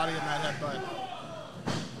entire body in that headbutt.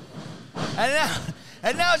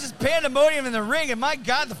 And now it's just pandemonium in the ring, and my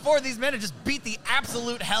God, the 4 of these men have just beat the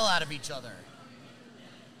absolute hell out of each other.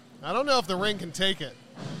 I don't know if the ring can take it.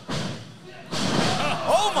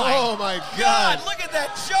 Oh my God. Look at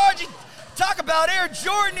that charge. Talk about Air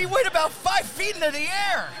Jordan. He went about 5 feet into the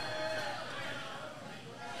air.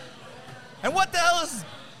 And what the hell's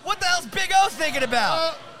Big O thinking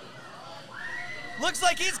about? Looks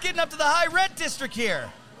like he's getting up to the high red district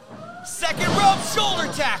here. Second rope shoulder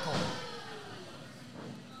tackle.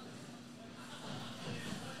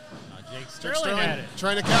 Jake Sterling had it.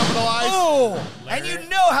 Trying to capitalize. Oh, and you Lariat.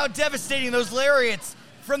 know how devastating those lariats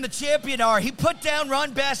from the champion are. He put down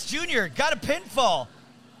Ron Bass Jr., got a pinfall.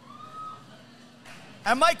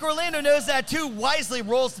 And Mike Orlando knows that too, wisely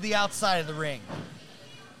rolls to the outside of the ring.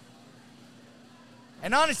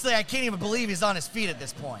 And honestly, I can't even believe he's on his feet at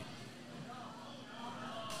this point.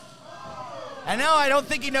 And now I don't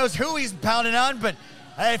think he knows who he's pounding on, but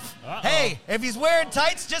if he's wearing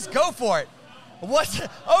tights, just go for it. What's the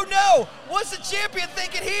champion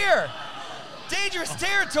thinking here? Dangerous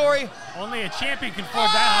territory. Only a champion can afford that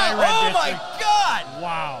high red my district. God!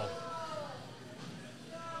 Wow.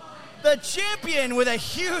 The champion with a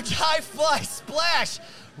huge high fly splash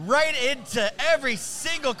right into every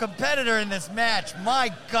single competitor in this match.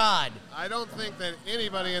 My God. I don't think that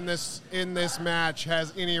anybody in this match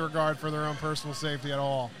has any regard for their own personal safety at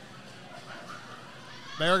all.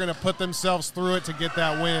 They are going to put themselves through it to get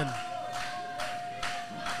that win.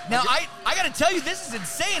 Now, I got to tell you, this is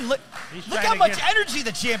insane. Look trying how to much get- energy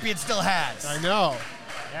the champion still has. I know.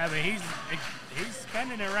 Yeah, but he's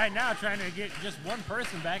spending it right now trying to get just one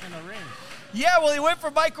person back in the ring. Yeah, well, he went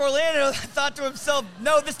for Mike Orlando, thought to himself,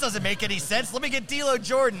 no, this doesn't make any sense. Let me get D'Lo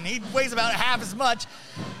Jordan. He weighs about half as much.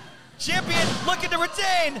 Champion looking to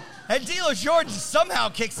retain, and D'Lo Jordan somehow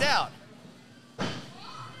kicks out.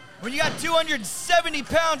 When you got 270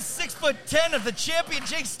 pounds, 6'10" of the champion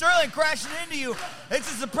Jake Sterling crashing into you,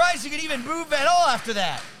 it's a surprise you can even move at all after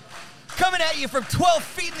that. Coming at you from 12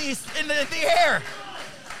 feet in the air.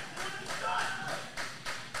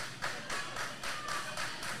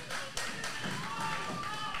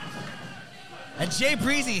 And Jay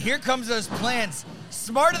Breezy, here comes those plans.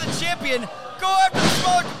 Smarter than champion, go after the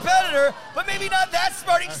smaller competitor, but maybe not that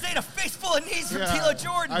smart. He can stay in a face full of knees from D'Lo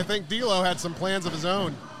Jordan. I think D'Lo had some plans of his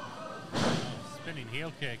own. Spinning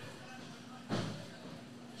heel kick.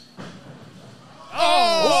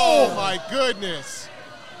 Oh my goodness.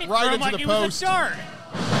 He Right threw him into like the he was a post. dart.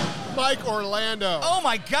 Mike Orlando. Oh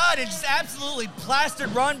my God, it just absolutely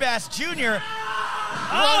plastered Ron Bass Jr.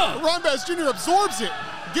 Ron Bass Jr. absorbs it,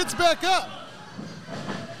 gets back up.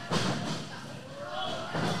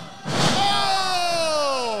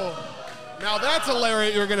 Now that's a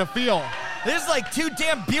lariat you're gonna feel. This is like two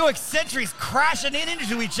damn Buick Centuries crashing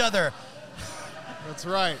into each other. That's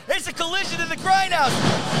right. It's a collision in the grindhouse.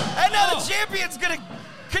 And now the champion's gonna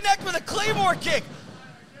connect with a Claymore kick.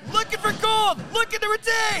 Looking for gold, looking to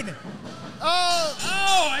retain. And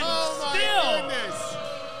still. My goodness.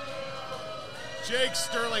 Jake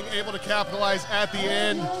Sterling able to capitalize at the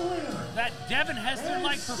end. That Devin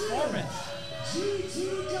Hester-like performance.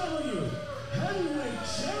 GTW Heavyweight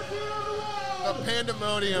Champion of the World. The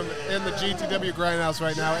pandemonium in the GTW grindhouse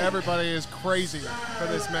right now. Everybody is crazy for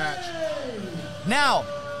this match. Now,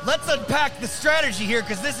 let's unpack the strategy here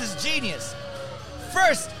because this is genius.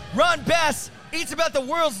 First, Ron Bass eats about the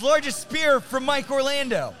world's largest spear from Mike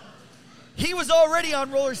Orlando. He was already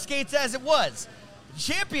on roller skates as it was.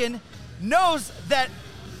 Champion knows that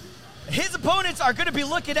his opponents are going to be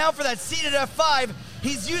looking out for that seated F5.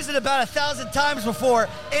 He's used it about 1,000 times before.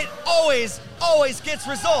 It always gets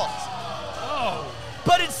results.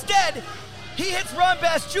 But instead, he hits Ron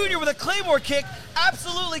Bass Jr. with a Claymore kick,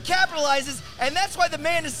 absolutely capitalizes, and that's why the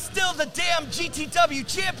man is still the damn GTW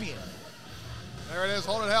champion. There it is.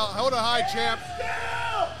 Hold it high, champ.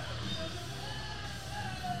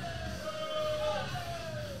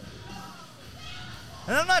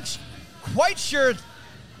 And I'm not quite sure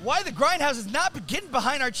why the grindhouse is not getting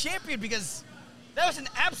behind our champion because that was an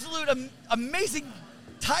absolute amazing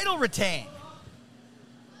title retain.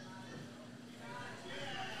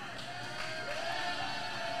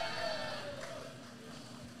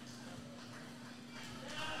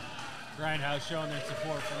 Grindhouse showing their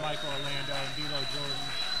support for Mike Orlando and D'Lo Jordan.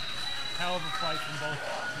 Hell of a fight from both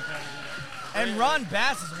competitors. And Ron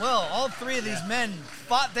Bass as well. All three of these men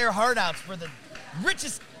fought their heart outs for the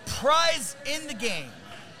richest prize in the game.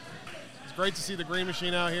 It's great to see the Green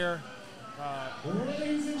Machine out here.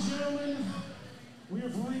 Ladies and gentlemen, we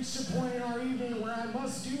have reached a point in our evening where I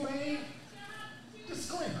must do a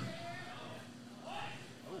disclaimer.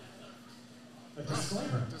 A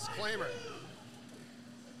disclaimer. Disclaimer.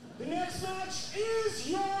 The next match is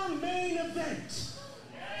your main event.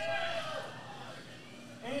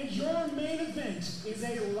 And your main event is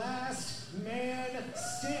a last man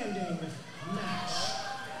standing match.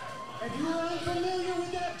 If you are unfamiliar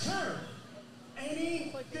with that term,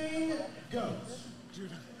 anything goes.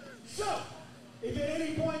 So, if at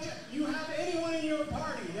any point you have anyone in your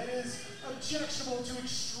party that is objectionable to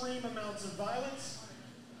extreme amounts of violence,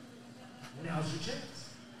 now's your chance.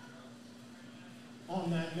 On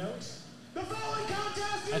that note, the following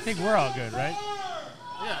contest is I think we're all good, right?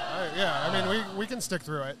 Yeah. I mean, we can stick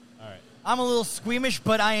through it. All right. I'm a little squeamish,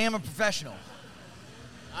 but I am a professional.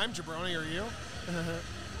 I'm Jabroni. Are you?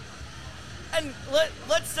 And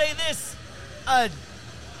let's say this,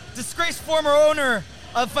 disgraced former owner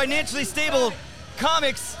of Financially Stable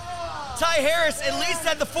Comics, Ty Harris, at least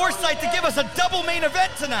had the foresight to give us a double main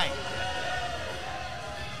event tonight.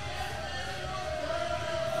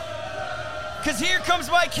 Because here comes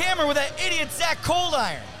Mike Hammer with that idiot Zach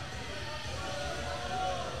Coldiron.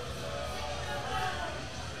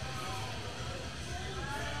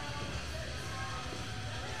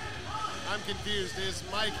 I'm confused. Is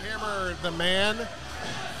Mike Hammer the man,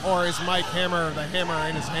 or is Mike Hammer the hammer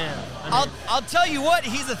in his hand? I mean, I'll tell you what,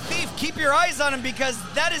 he's a thief. Keep your eyes on him because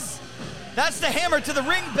that's the hammer to the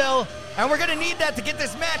ring bell, and we're gonna need that to get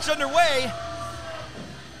this match underway.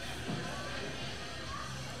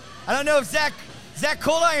 I don't know if Zach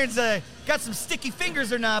Coldiron's got some sticky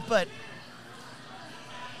fingers or not, but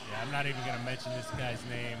Yeah, I'm not even going to mention this guy's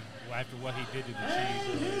name after what he did to the and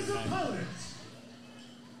Chiefs. his earlier tonight. opponent.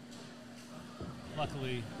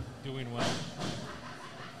 Luckily, doing well.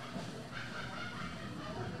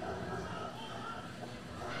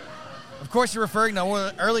 of course you're referring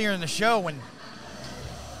to earlier in the show when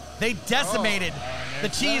They decimated the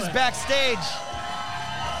Cheese backstage.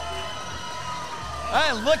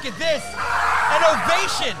 Hey, look at this. An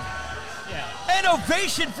ovation. Yeah. An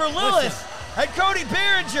ovation for Lilith and Cody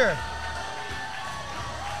Behringer.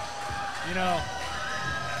 You know,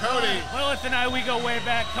 Cody. Lilith and I, we go way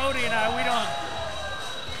back. Cody and I,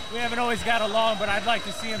 we haven't always got along, but I'd like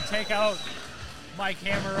to see him take out Mike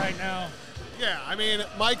Hammer right now. Yeah, I mean,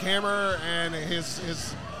 Mike Hammer and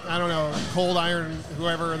his I don't know, Cold Iron,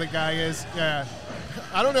 whoever the guy is. Yeah,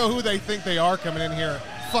 I don't know who they think they are coming in here,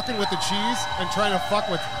 fucking with the Cheese and trying to fuck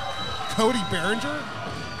with Cody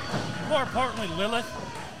Behringer. More importantly, Lilith.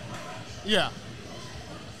 Yeah.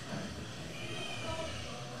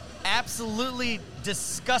 Absolutely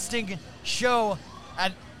disgusting show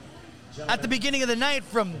at the beginning of the night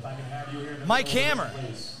from Mike Hammer.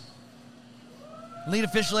 Lead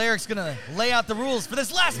official Eric's going to lay out the rules for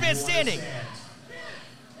this last man standing.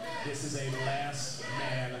 This is a last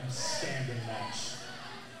man standing match.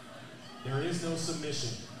 There is no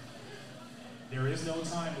submission. There is no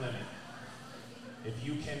time limit. If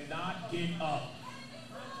you cannot get up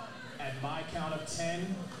at my count of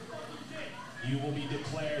 10, you will be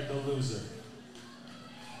declared the loser.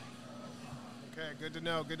 Okay, good to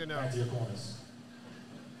know, good to know. Back to your corners.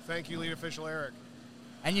 Thank you, lead official Eric.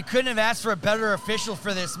 And you couldn't have asked for a better official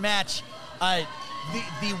for this match.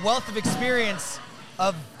 The wealth of experience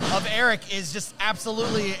of Eric is just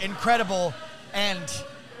absolutely incredible. And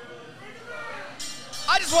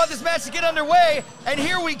I just want this match to get underway. And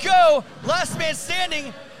here we go. Last man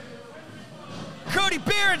standing. Cody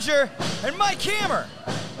Behringer and Mike Hammer.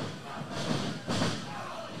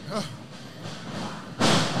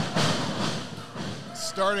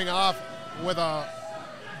 Starting off with a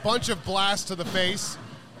bunch of blasts to the face.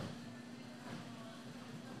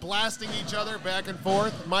 Blasting each other back and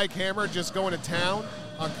forth. Mike Hammer just going to town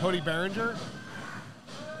on Cody Behringer.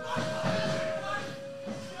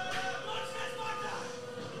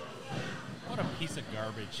 What a piece of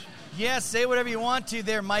garbage. Yeah, say whatever you want to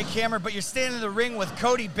there, Mike Hammer, but you're standing in the ring with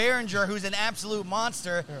Cody Behringer, who's an absolute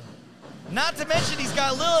monster. Yeah. Not to mention he's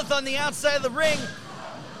got Lilith on the outside of the ring,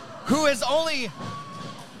 who has only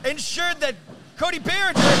ensured that Cody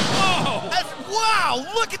Behringer. Wow!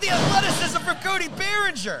 Look at the athleticism from Cody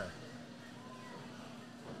Behringer.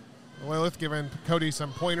 Lilith giving Cody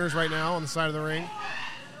some pointers right now on the side of the ring.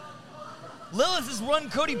 Lilith has run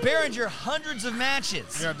Cody Behringer hundreds of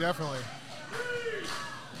matches. Yeah, definitely.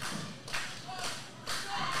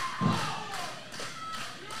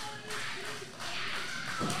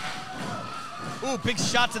 Ooh, big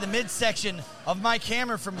shot to the midsection of Mike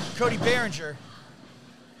Hammer from Cody Behringer.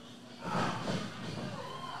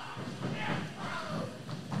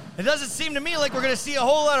 It doesn't seem to me like we're going to see a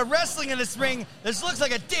whole lot of wrestling in this ring. This looks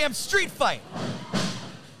like a damn street fight.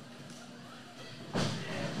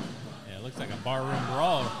 Yeah, it looks like a barroom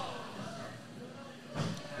brawl.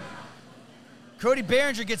 Cody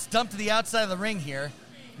Behringer gets dumped to the outside of the ring here.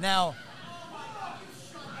 Now.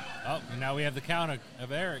 Oh, and now we have the count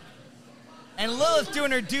of Eric. And Lilith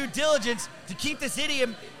doing her due diligence to keep this idiot,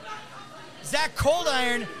 Zach Cold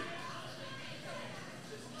Iron,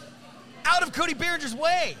 out of Cody Behringer's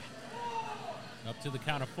way. Up to the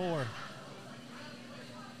count of 4.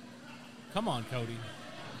 Come on, Cody.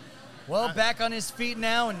 Well, back on his feet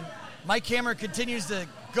now, and Mike Hammer continues to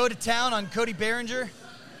go to town on Cody Behringer.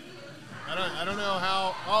 I don't know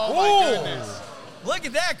how. Oh, my goodness. Look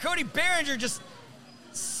at that. Cody Behringer just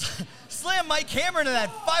slammed Mike Hammer into that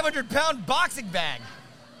 500-pound boxing bag.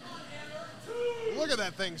 Look at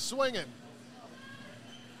that thing swinging.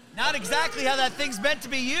 Not exactly how that thing's meant to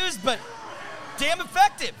be used, but damn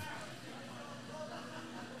effective.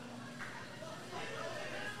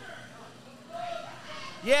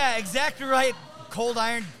 Yeah, exactly right. Cold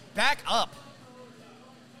Iron, back up.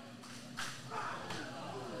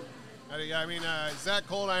 I mean, Zach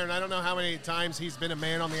Cold Iron, I don't know how many times he's been a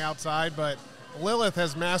man on the outside, but Lilith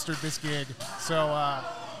has mastered this gig, so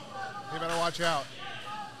you better watch out.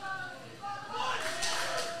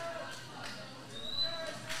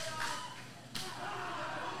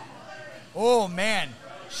 Oh, man.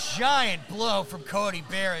 Giant blow from Cody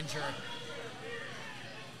Behringer.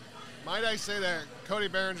 Might I say that Cody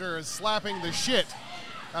Behringer is slapping the shit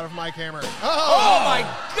out of Mike Hammer. Oh my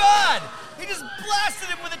God! He just blasted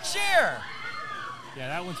him with a chair. Yeah,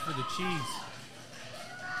 that one's for the Cheese.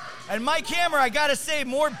 And Mike Hammer, I gotta say,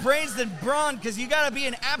 more brains than brawn, because you gotta be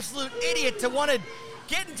an absolute idiot to want to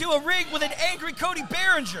get into a ring with an angry Cody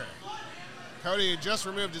Behringer. Cody just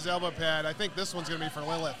removed his elbow pad. I think this one's gonna be for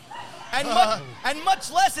Lilith. And much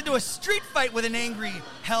less into a street fight with an angry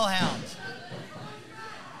hellhound.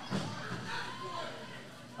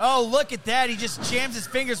 Oh, look at that. He just jams his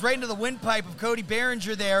fingers right into the windpipe of Cody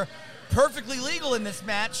Behringer there. Perfectly legal in this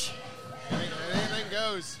match. Anything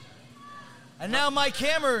goes. And now Mike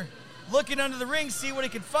Hammer looking under the ring, see what he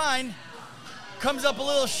can find. Comes up a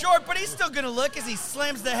little short, but he's still going to look as he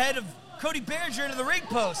slams the head of Cody Behringer into the ring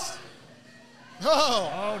post.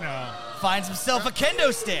 Oh. Oh, no. Finds himself a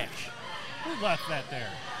kendo stick. Who left that there?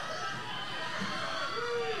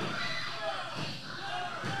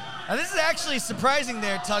 Now, this is actually surprising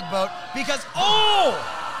there, Tugboat, because, oh!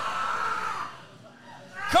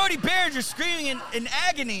 Cody Behringer screaming in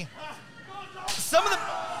agony. Some of the,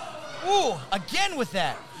 ooh, again with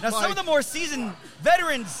that. Now, some of the more seasoned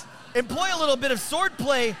veterans employ a little bit of sword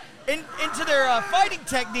play into their fighting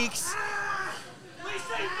techniques.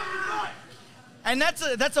 And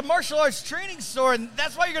that's a martial arts training sword, and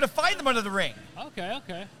that's why you're going to find them under the ring.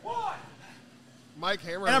 Okay. Mike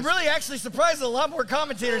Hammer. And I'm really actually surprised that a lot more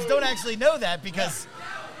commentators don't actually know that, because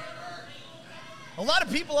a lot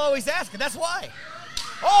of people always ask, and that's why.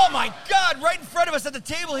 Oh my God, right in front of us at the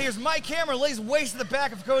table here is Mike Hammer, lays waste to the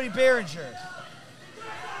back of Cody Behringer.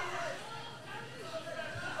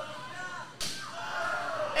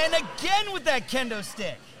 And again with that kendo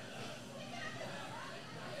stick.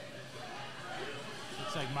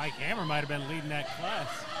 Looks like Mike Hammer might have been leading that class.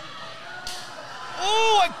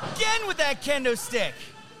 Oh, again with that kendo stick.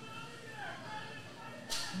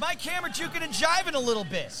 Mike Hammer juking and jiving a little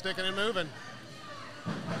bit. Sticking and moving.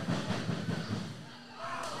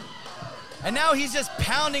 And now he's just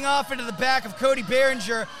pounding off into the back of Cody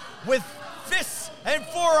Behringer with fists and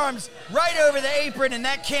forearms right over the apron, and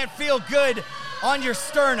that can't feel good on your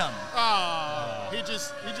sternum. Oh, he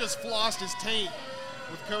just flossed his taint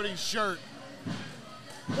with Cody's shirt.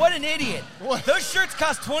 What an idiot. What? Those shirts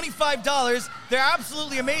cost $25. They're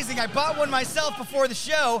absolutely amazing. I bought one myself before the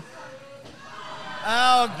show. Oh,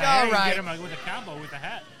 all right. Get him with a combo with a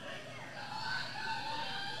hat.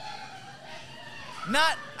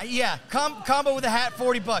 Combo with a hat,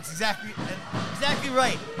 $40. Exactly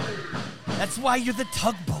right. That's why you're the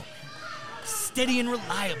Tugboat. Steady and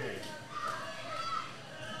reliable.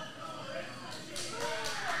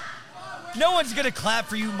 No one's going to clap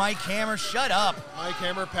for you, Mike Hammer. Shut up. Mike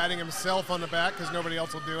Hammer patting himself on the back because nobody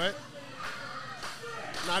else will do it.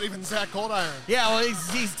 Not even Zach Coldiron. Yeah, well,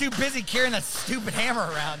 he's too busy carrying that stupid hammer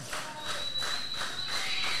around.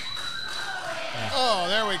 Oh,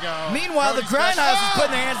 there we go. Meanwhile, Cody's the Grindhouse back. is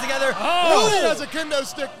putting their hands together. Oh, he has a kendo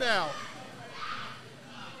stick now.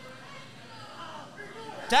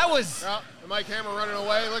 That was... Oh, Mike Hammer running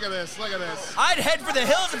away. Look at this. I'd head for the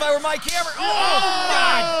hills if I were Mike Hammer.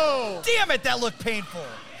 Oh, God. Damn it, that looked painful.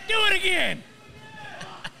 Do it again.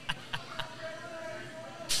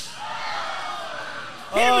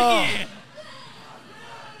 Hit him again.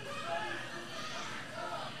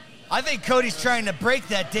 I think Cody's trying to break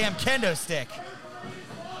that damn kendo stick.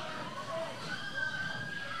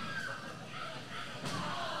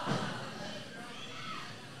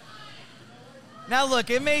 Now look,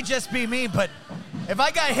 it may just be me, but if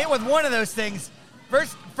I got hit with one of those things,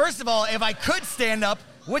 first of all, if I could stand up,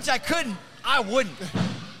 which I couldn't, I wouldn't.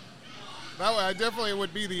 That way, I definitely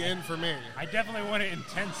would be the end for me. I definitely want it in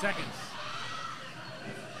 10 seconds.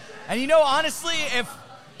 And you know, honestly,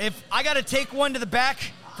 if I got to take one to the back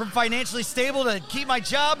from Financially Stable to keep my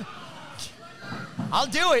job, I'll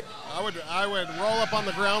do it. I would roll up on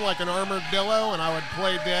the ground like an armadillo, and I would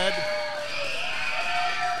play dead.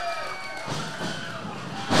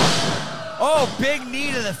 Oh, big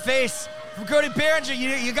knee to the face from Cody Behringer.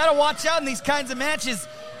 You got to watch out in these kinds of matches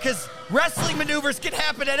because wrestling maneuvers can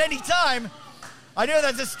happen at any time. I know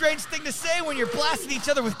that's a strange thing to say when you're blasting each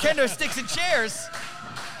other with kendo sticks and chairs.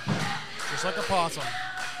 Just like a possum.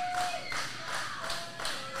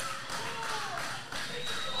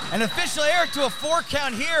 An official error to a 4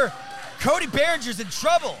 count here. Cody Behringer's in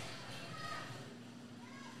trouble.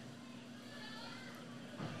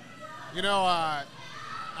 You know, I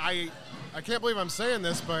can't believe I'm saying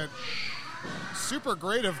this, but super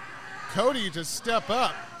great of Cody to step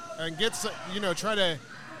up and try to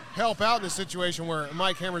help out in a situation where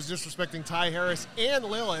Mike Hammer's disrespecting Ty Harris and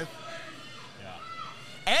Lilith.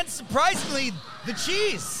 And surprisingly, the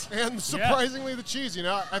Cheese. The Cheese. You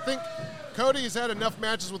know, I think Cody's had enough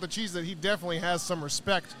matches with the Cheese that he definitely has some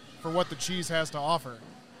respect for what the Cheese has to offer,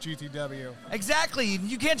 GTW. Exactly.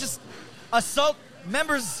 You can't just assault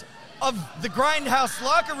members of the Grindhouse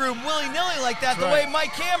locker room willy-nilly like that, the way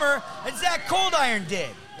Mike Hammer and Zach Coldiron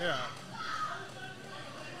did. Yeah.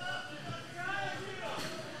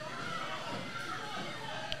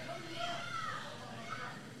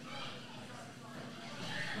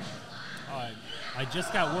 I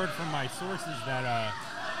just got word from my sources that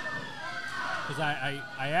because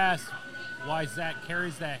I asked why Zach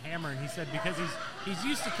carries that hammer, and he said because he's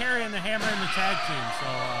used to carrying the hammer in the tag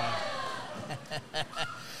team. So.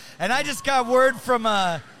 And I just got word from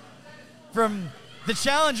the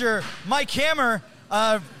challenger, Mike Hammer,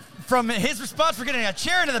 from his response for getting a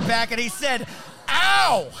chair into the back, and he said,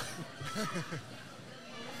 "Ow!"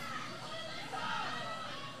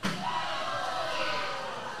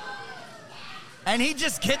 And he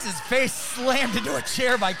just gets his face slammed into a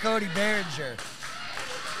chair by Cody Behringer.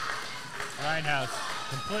 Grindhouse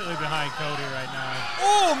completely behind Cody right now.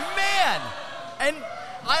 Oh, man! And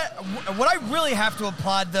what I really have to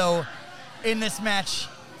applaud, though, in this match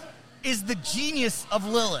is the genius of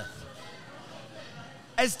Lilith.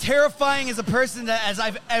 As terrifying as a person as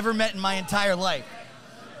I've ever met in my entire life.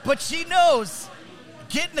 But she knows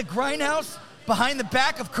getting the Grindhouse behind the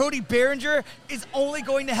back of Cody Behringer is only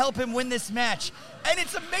going to help him win this match. And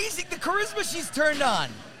it's amazing the charisma she's turned on.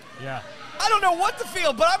 Yeah. I don't know what to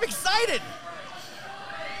feel, but I'm excited.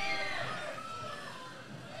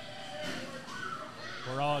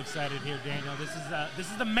 We're all excited here, Daniel. This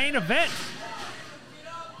is the main event.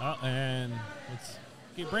 Oh, and let's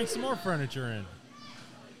bring some more furniture in.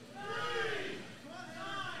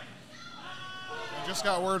 I just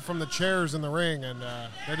got word from the chairs in the ring, and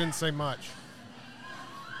they didn't say much.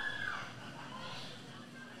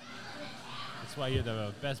 That's why you're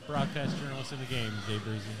the best broadcast journalist in the game, Jay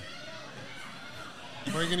Breezy.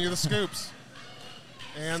 Bringing you the scoops.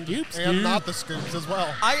 And Scoop. not the scoops as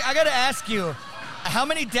well. I got to ask you, how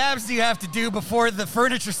many dabs do you have to do before the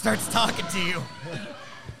furniture starts talking to you?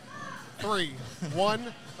 3.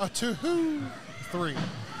 1, 2, 3.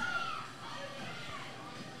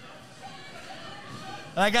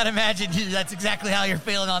 I got to imagine that's exactly how you're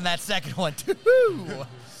feeling on that second one.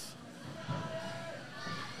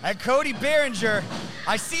 And Cody Behringer,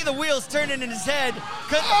 I see the wheels turning in his head.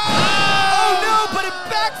 Oh no, but it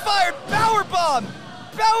backfired. Powerbomb.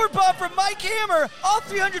 Powerbomb from Mike Hammer. All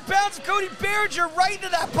 300 pounds of Cody Behringer right into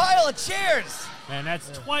that pile of chairs. Man,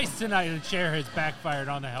 that's twice tonight the chair has backfired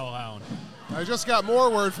on the Hellhound. I just got more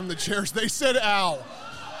word from the chairs. They said ow.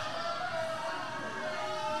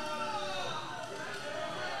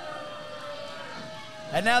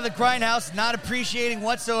 And now the Grindhouse not appreciating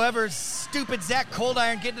whatsoever stupid Zach Cold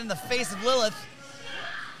Iron getting in the face of Lilith.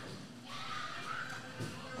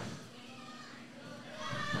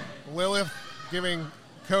 Lilith giving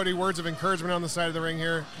Cody words of encouragement on the side of the ring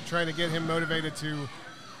here, trying to get him motivated to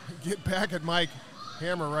get back at Mike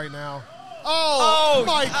Hammer right now. Oh,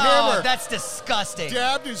 Mike Hammer. That's disgusting.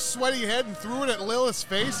 Dabbed his sweaty head and threw it at Lilith's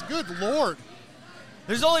face. Good Lord.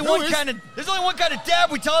 There's only one kind of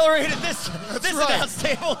dab we tolerate at this announce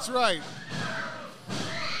table. That's right.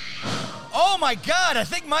 Oh my God, I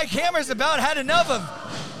think Mike Hammer's about had enough of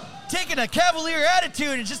taking a cavalier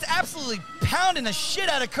attitude and just absolutely pounding the shit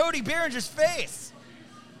out of Cody Behringer's face.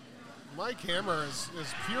 Mike Hammer is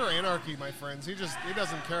pure anarchy, my friends. He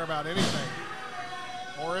doesn't care about anything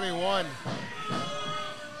or anyone.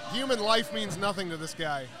 Human life means nothing to this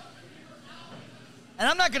guy. And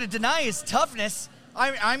I'm not going to deny his toughness.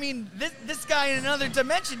 I mean, this guy in another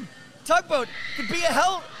dimension, Tugboat, could be a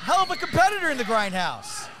hell of a competitor in the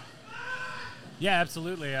Grindhouse. Yeah,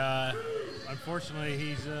 absolutely. Unfortunately,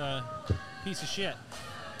 he's a piece of shit.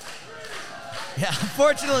 Yeah,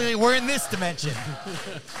 unfortunately, we're in this dimension.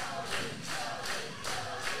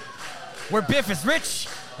 Where Biff is rich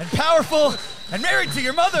and powerful and married to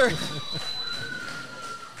your mother.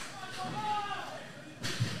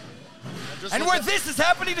 And where this is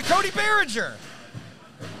happening to Cody Behringer.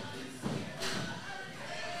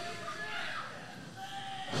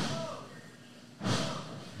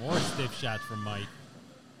 More stiff shots from Mike.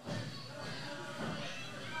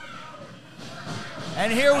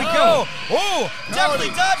 And here we go. Oh, definitely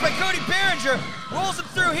dodged by Cody Behringer. Rolls him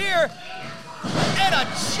through here. And a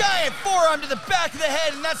giant forearm to the back of the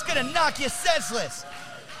head, and that's going to knock you senseless.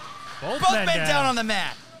 Both men down on the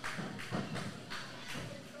mat.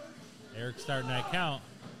 Eric starting that count.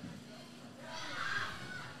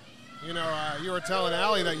 You know, you were telling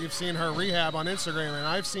Allie that you've seen her rehab on Instagram, and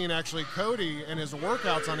I've seen actually Cody and his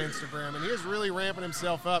workouts on Instagram, and he is really ramping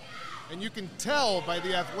himself up. And you can tell by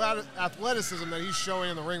the athleticism that he's showing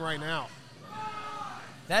in the ring right now.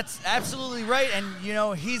 That's absolutely right. And, you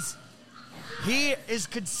know, he is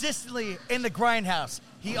consistently in the Grindhouse.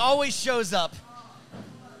 He always shows up.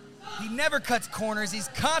 He never cuts corners. He's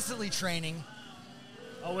constantly training.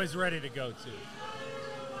 Always ready to go, too.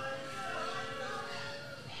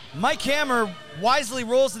 Mike Hammer wisely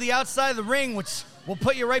rolls to the outside of the ring, which will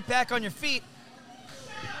put you right back on your feet.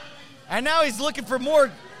 And now he's looking for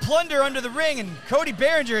more plunder under the ring, and Cody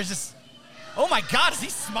Behringer is just Oh my God, is he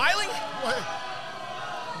smiling?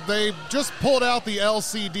 They just pulled out the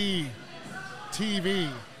LCD TV.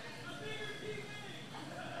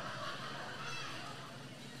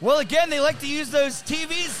 Well, again, they like to use those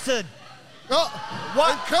TVs to... Oh,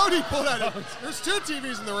 What? and Cody pulled out it. There's 2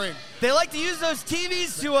 TVs in the ring. They like to use those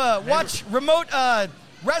TVs to watch remote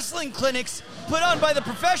wrestling clinics put on by the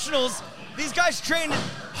professionals. These guys train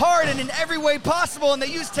hard and in every way possible, and they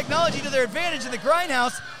use technology to their advantage in the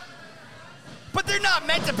grindhouse. But they're not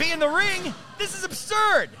meant to be in the ring. This is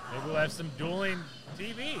absurd. Maybe we'll have some dueling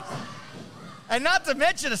TVs. And not to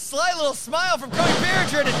mention a sly little smile from Cody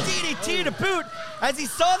Barringer and a DDT to boot as he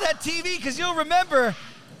saw that TV, because you'll remember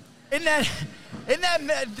in that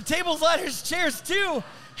the tables, ladders, chairs too,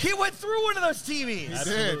 he went through one of those TVs.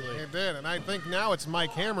 Absolutely. He did. And I think now it's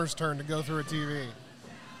Mike Hammer's turn to go through a TV.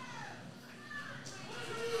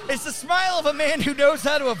 It's the smile of a man who knows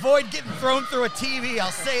how to avoid getting thrown through a TV,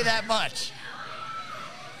 I'll say that much.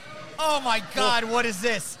 Oh my God, what is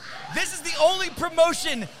this? This is the only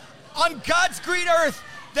promotion on God's green earth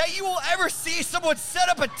that you will ever see someone set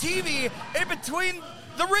up a TV in between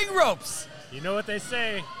the ring ropes. You know what they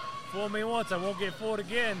say, fool me once, I won't get fooled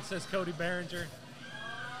again, says Cody Barringer.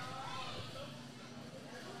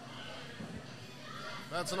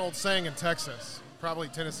 That's an old saying in Texas, probably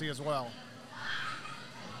Tennessee as well.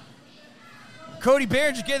 Cody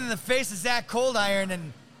Barringer getting in the face of Zach Coldiron,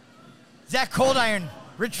 and Zach Coldiron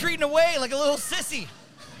retreating away like a little sissy.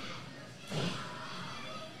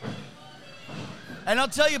 And I'll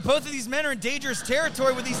tell you, both of these men are in dangerous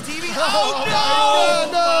territory with these TVs. Oh, no!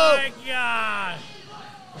 Oh my God!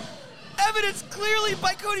 Evidence clearly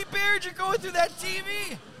by Cody Barringer going through that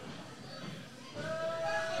TV.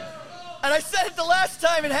 And I said it the last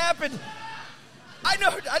time it happened. I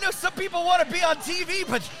know some people want to be on TV,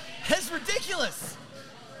 but it's ridiculous.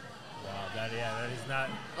 Wow, that is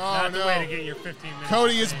not the no. way to get your 15 minutes.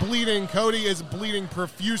 Cody is bleeding. Cody is bleeding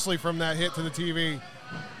profusely from that hit to the TV.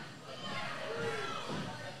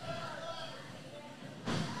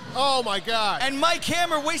 Oh my God. And Mike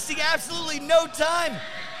Hammer wasting absolutely no time,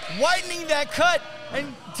 widening that cut.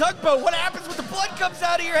 And Tugboat, what happens when the blood comes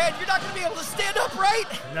out of your head? You're not going to be able to stand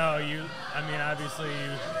upright. No, obviously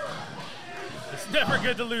it's never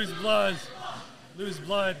good to lose blood.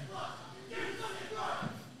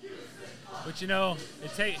 But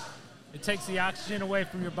it takes the oxygen away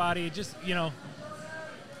from your body. It just, it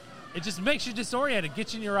just makes you disoriented.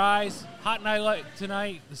 Gets in your eyes. Hot night like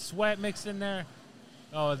tonight, the sweat mixed in there.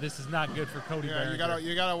 Oh, this is not good for Cody Barringer.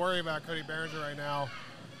 You gotta worry about Cody Barringer right now,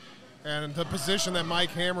 and the position that Mike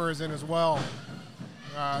Hammer is in as well.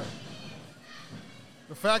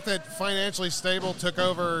 The fact that Financially Stable took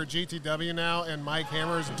over GTW now, and Mike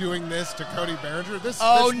Hammer is doing this to Cody Barringer.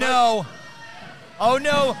 Oh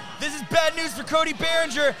no! This is bad news for Cody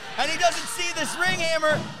Barringer, and he doesn't see this ring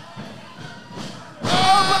hammer.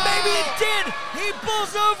 Oh, but maybe it did. He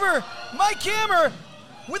pulls over Mike Hammer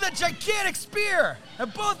with a gigantic spear,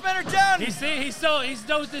 and both men are down. He's so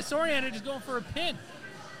disoriented. He's going for a pin.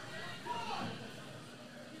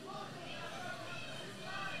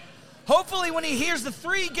 Hopefully when he hears the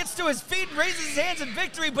 3, he gets to his feet and raises his hands in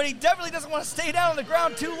victory, but he definitely doesn't want to stay down on the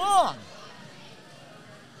ground too long.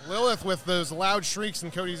 Lilith with those loud shrieks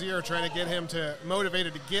in Cody's ear trying to get him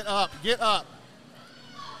motivated to get up. Here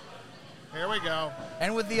we go.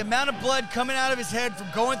 And with the amount of blood coming out of his head from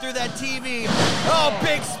going through that TV, oh,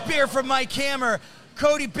 big spear from Mike Hammer.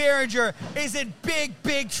 Cody Barringer is in big,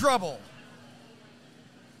 big trouble.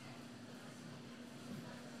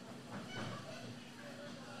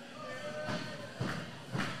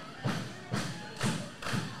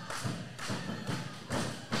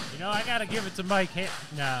 I got to give it to Mike Hammer.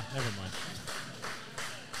 Nah, never mind.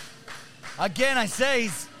 Again, I say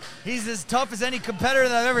he's as tough as any competitor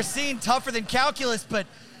that I've ever seen, tougher than Calculus, but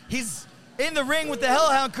he's in the ring with the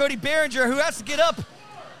Hellhound, Cody Barringer, who has to get up.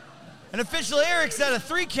 And official Eric's at a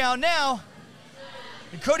 3 count now,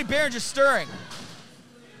 and Cody Barringer's stirring.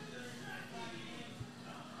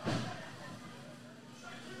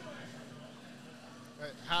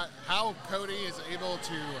 How Cody is able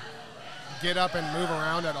to get up and move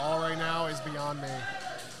around at all right now is beyond me.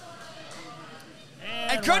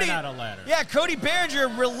 And Cody, not a ladder. Yeah, Cody Barringer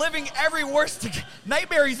reliving every worst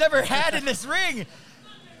nightmare he's ever had in this ring.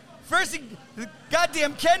 First, the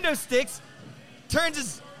goddamn kendo sticks, turns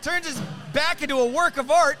his back into a work of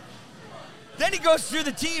art. Then he goes through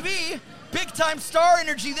the TV, big time star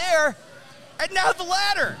energy there, and now the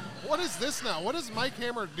ladder. What is this now? What is Mike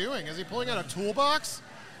Hammer doing? Is he pulling out a toolbox?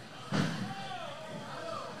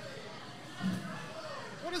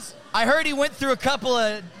 I heard he went through a couple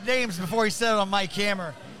of names before he settled on Mike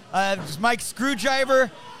Hammer. It was Mike Screwdriver,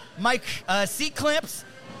 Mike seat clamps,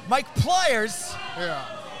 Mike pliers. Yeah.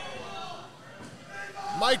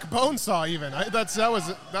 Mike Bonesaw even.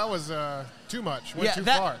 That was too much. Went too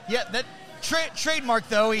far. Yeah, that trademark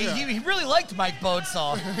though. He really liked Mike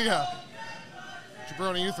Bonesaw. Yeah.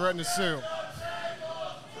 Jabroni, you threatened to sue.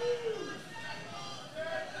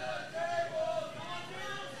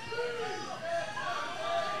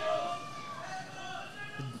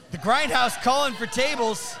 The Grindhouse calling for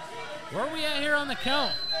tables. Where are we at here on the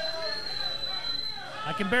count?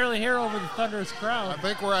 I can barely hear over the thunderous crowd. I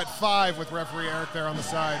think we're at 5 with referee Eric there on the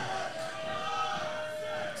side.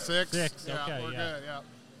 6. Yeah, okay, we're yeah. good, yeah.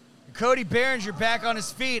 Cody Behringer back on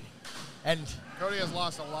his feet. And Cody has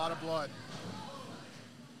lost a lot of blood.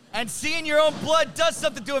 seeing your own blood does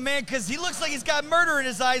something to a man, because he looks like he's got murder in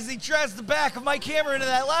his eyes as he drives the back of Mike Hammer into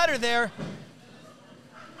that ladder there.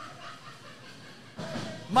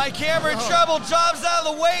 Mike Hammer in trouble, jobs out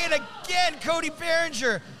of the way, and again, Cody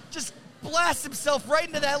Behringer just blasts himself right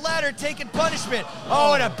into that ladder, taking punishment.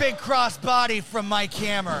 Oh, and a big crossbody from Mike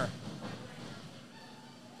Hammer.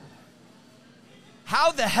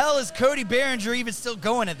 How the hell is Cody Behringer even still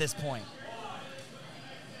going at this point?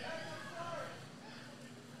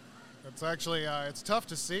 It's actually, it's tough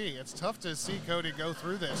to see. It's tough to see Cody go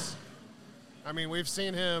through this. I mean, we've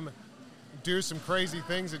seen him do some crazy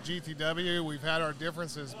things at GTW. We've had our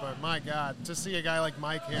differences, but my God, to see a guy like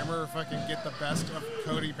Mike Hammer fucking get the best of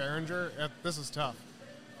Cody Behringer, this is tough.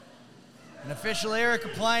 An official Eric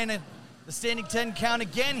applying the standing 10 count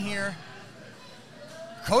again here.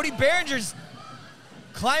 Cody Behringer's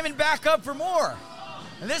climbing back up for more.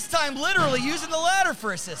 And this time literally using the ladder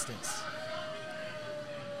for assistance.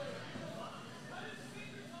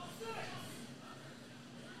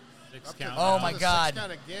 Six count. Oh my God. 6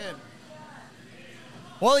 count again.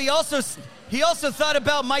 Well, he also thought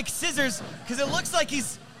about Mike Scissors, because it looks like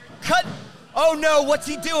he's cut. Oh no, what's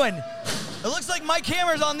he doing? It looks like Mike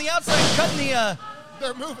Hammer's on the outside cutting the.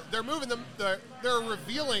 They're moving them. They're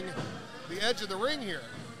revealing the edge of the ring here.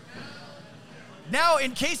 Now,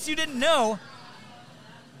 in case you didn't know,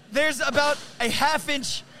 there's about a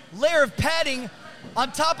half-inch layer of padding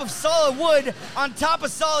on top of solid wood, on top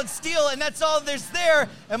of solid steel, and that's all there's there.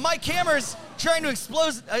 And Mike Hammer's trying to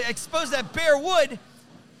expose that bare wood,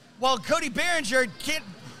 while Cody Behringer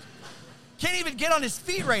can't even get on his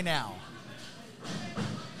feet right now.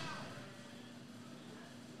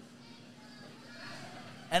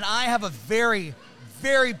 And I have a very,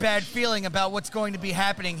 very bad feeling about what's going to be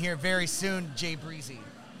happening here very soon, Jay Breezy.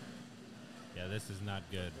 Yeah, this is not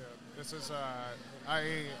good. Yeah, this is,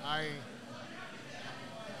 I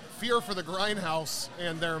fear for the Grindhouse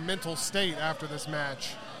and their mental state after this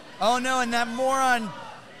match. Oh no, and that moron,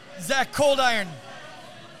 Zach Coldiron,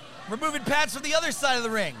 removing pads from the other side of the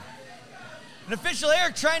ring. An official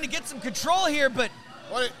Eric trying to get some control here, but...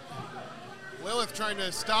 Lilith trying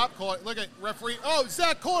to stop Cole. Look at referee. Oh,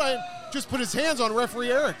 Zach Coldiron just put his hands on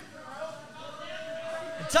referee Eric.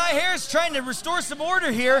 And Ty Harris trying to restore some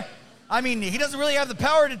order here. I mean, he doesn't really have the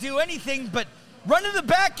power to do anything, but run to the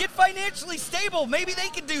back, get financially stable. Maybe they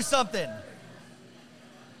can do something.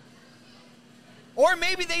 Or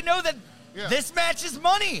maybe they know that this match is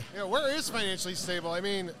money. Yeah, where is financially stable? I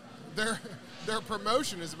mean, their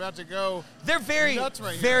promotion is about to go. They're very, nuts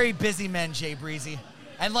right very here. busy men, Jay Breezy.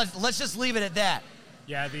 And let's just leave it at that.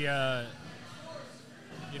 Yeah, the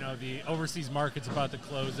overseas market's about to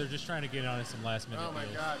close. They're just trying to get on some last minute Oh my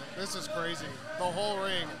deals. God, this is crazy. The whole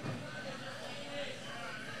ring.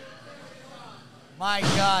 My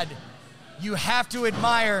God, you have to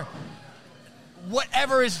admire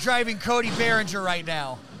whatever is driving Cody Behringer right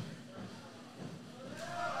now.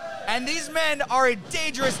 And these men are in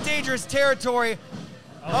dangerous, dangerous territory.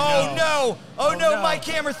 Oh no, Mike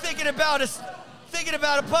Hammer thinking about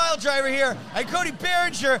a pile driver here. And Cody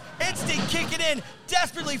Behringer, instinct kicking in,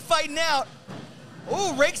 desperately fighting out.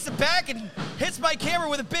 Ooh, rakes the back and hits Mike Hammer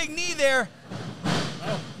with a big knee there.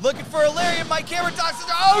 Looking for a lariat, Mike Hammer docks it.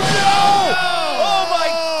 Oh no! Oh my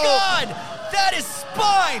God! That is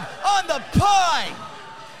spine on the pine!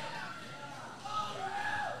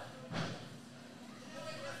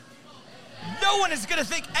 No one is going to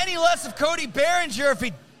think any less of Cody Behringer if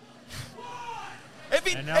he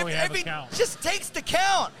just takes the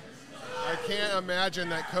count. I can't imagine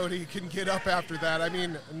that Cody can get up after that. I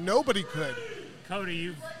mean, nobody could. Cody,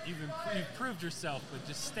 you've proved yourself, but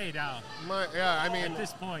just stay down. At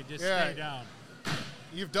this point, just stay down.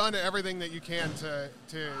 You've done everything that you can to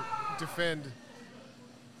defend.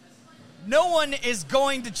 No one is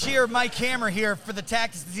going to cheer Mike Hammer here for the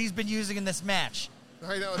tactics that he's been using in this match.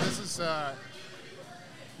 I know, this is...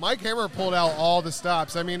 Mike Hammer pulled out all the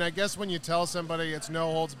stops. I mean, I guess when you tell somebody it's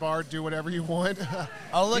no holds barred, do whatever you want.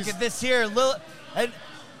 Oh, look at this here. And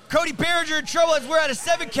Cody Behringer in trouble as we're at a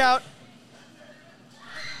 7 count.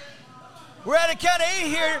 We're at a count of 8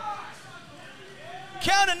 here.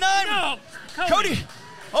 Count of 9. No, Cody.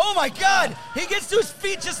 Oh, my God. He gets to his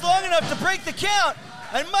feet just long enough to break the count.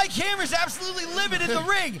 And Mike Hammer's absolutely livid in the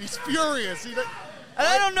ring. He's furious. And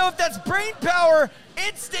I don't know if that's brain power,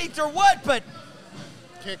 instinct, or what, but...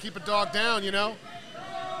 Can't keep a dog down, you know?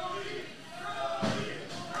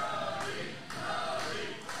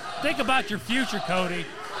 Think about your future, Cody.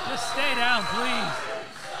 Just stay down, please.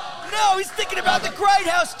 No, he's thinking about the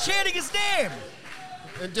Grindhouse chanting his name.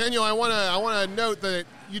 And Daniel, I wanna note that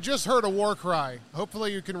you just heard a war cry.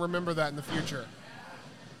 Hopefully you can remember that in the future.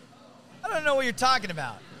 I don't know what you're talking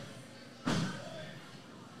about.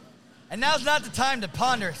 And now's not the time to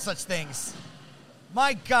ponder such things.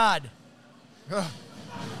 My God.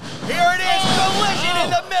 Here it is, collision in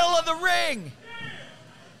the middle of the ring.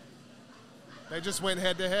 They just went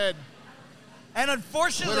head to head. And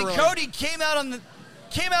unfortunately, Literally. Cody came out on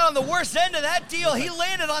the worst end of that deal. He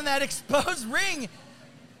landed on that exposed ring.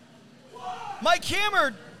 Mike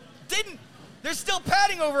Hammer didn't. There's still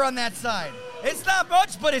padding over on that side. It's not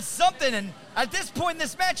much, but it's something. And at this point in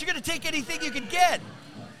this match, you're going to take anything you can get.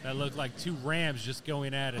 That looked like two Rams just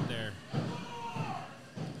going at it there.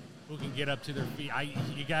 Who can get up to their feet?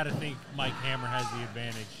 You got to think Mike Hammer has the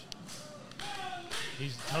advantage.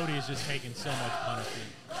 Cody is just taking so much punishment.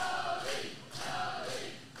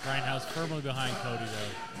 Grindhouse firmly behind Cody,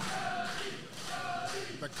 though.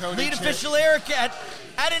 The Cody Lead chant. official Eric at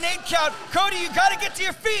an 8 count. Cody, you got to get to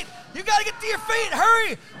your feet. You got to get to your feet.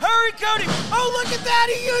 Hurry, Cody. Oh, look at that.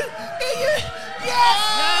 Yes!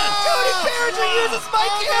 Cody Behringer uses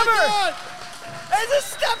Mike Hammer as a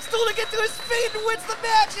step stool to get to his feet and wins the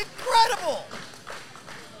match. Incredible.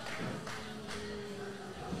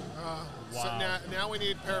 So now we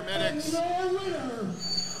need paramedics.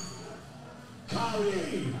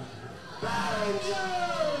 Cody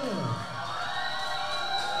Behringer.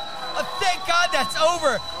 Thank God that's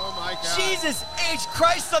over. Oh, my God. Jesus H.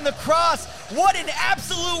 Christ on the cross. What an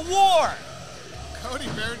absolute war. Cody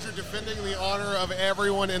Behringer defending the honor of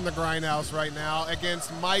everyone in the Grindhouse right now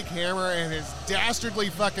against Mike Hammer and his dastardly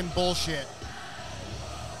fucking bullshit.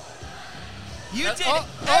 You did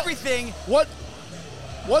everything.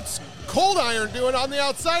 What's Cold Iron doing on the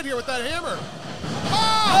outside here with that hammer?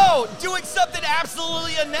 Oh, doing something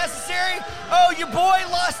absolutely unnecessary. Oh, your boy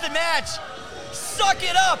lost the match. Suck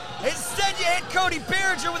it up. Instead, you hit Cody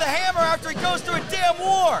Behringer with a hammer after he goes through a damn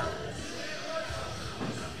war.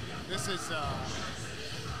 This is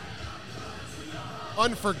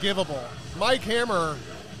unforgivable. Mike Hammer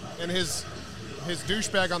and his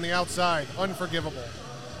douchebag on the outside, unforgivable.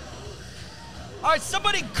 All right,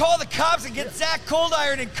 somebody call the cops and get Zach Cold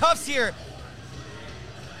Iron in cuffs here.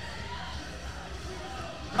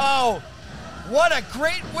 Oh, what a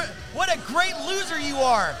great loser you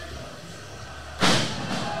are.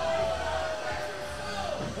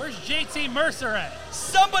 Where's JT Mercer at?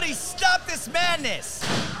 Somebody stop this madness.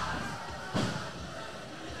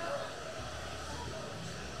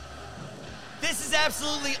 This is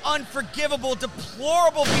absolutely unforgivable,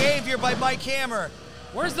 deplorable behavior by Mike Hammer.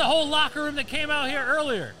 Where's the whole locker room that came out here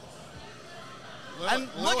earlier? And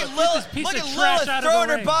look at this piece Lilith of trash out of the throwing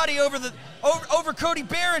her ring. body over Cody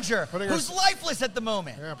Behringer, Putting her- who's lifeless at the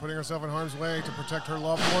moment. Yeah, putting herself in harm's way to protect her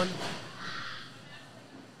loved one.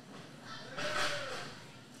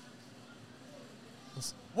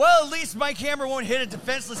 Well, at least Mike Hammer won't hit a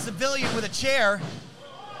defenseless civilian with a chair.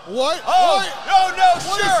 What? Oh, What? no,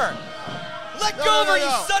 What sure. Let No, go no, of her, no, you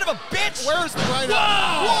no. son of a bitch. Where's the Grindhouse?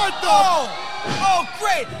 Whoa! What the? Oh,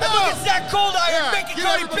 great. And look at Zach Cold Iron Yeah, making get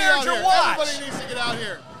Cody everybody out Behringer here. watch. Everybody needs to get out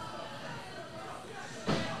here.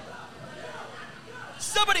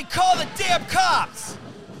 Somebody call the damn cops.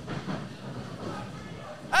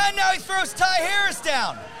 And now he throws Ty Harris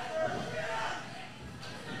down.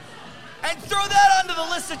 And throw that onto the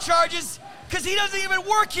list of charges because he doesn't even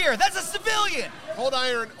work here. That's a civilian. Cold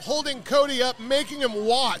Iron holding Cody up, making him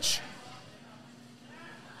watch.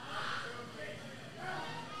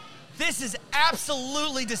 This is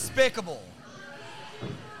absolutely despicable.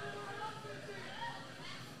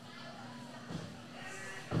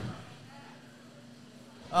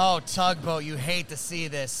 Oh, Tugboat, you hate to see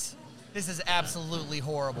this. This is absolutely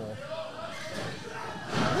horrible.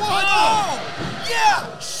 What? Oh!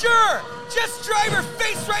 Yeah, sure! Just drive her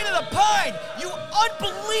face right in the pine, you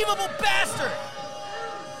unbelievable bastard!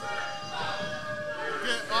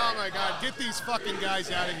 Oh my God, get these fucking guys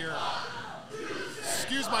out of here.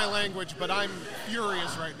 Excuse my language, but I'm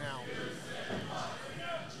furious right now.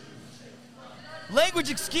 Language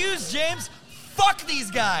excused, James. Fuck these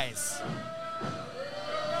guys.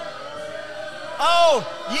 Oh,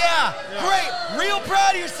 yeah. Great. Real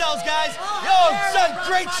proud of yourselves, guys. Yo, son,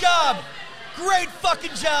 great job. Great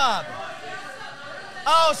fucking job.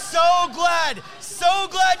 Oh, so glad. So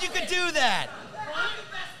glad you could do that.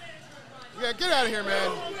 Yeah, get out of here,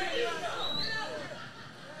 man.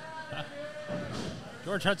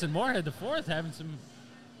 George Hudson Moorhead, the fourth, having some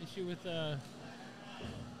issue with.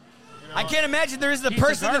 I can't imagine there isn't a Piece of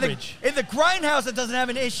person in garbage. the grindhouse that doesn't have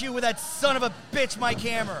an issue with that son of a bitch, Mike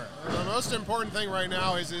Hammer. The most important thing right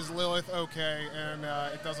now is Lilith okay? And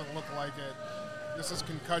it doesn't look like it. This is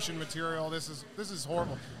concussion material. This is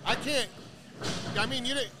horrible. I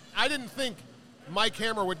didn't think Mike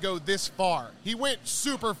Hammer would go this far. He went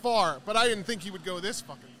super far, but I didn't think he would go this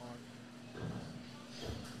fucking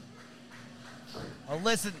far. Oh,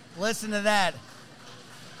 listen to that.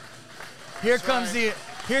 Here comes the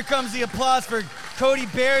applause for Cody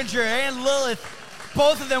Behringer and Lilith.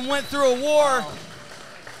 Both of them went through a war.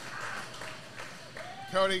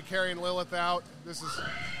 Cody carrying Lilith out. This is.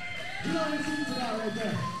 You know what I'm seeing to that right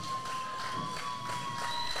there?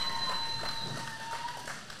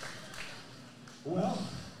 Well,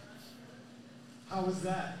 how was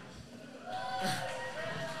that?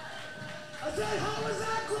 I said, how was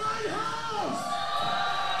that, Grindhouse?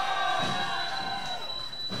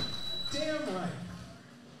 Damn right.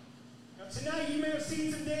 Now, tonight you may have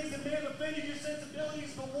seen some things that may have offended your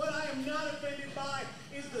sensibilities, but what I am not offended by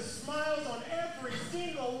is the smiles on every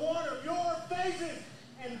single one of your faces.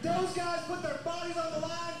 And those guys put their bodies on the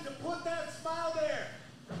line to put that smile there.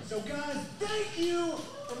 So guys, thank you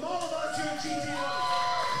from all of us here at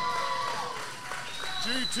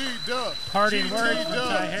GT Dub. Parting GT words from Dub.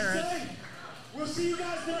 Ty Harris. We'll see you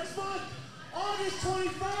guys next month, August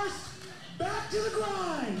 21st. Back to the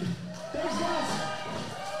grind. Thanks, guys.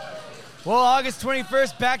 Well, August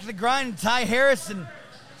 21st, back to the grind, and Ty Harrison.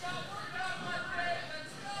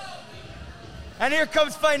 And here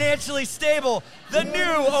comes Financially Stable, the new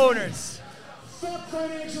owners. Fuck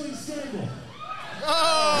Financially Stable.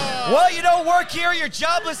 Well, you don't work here, you're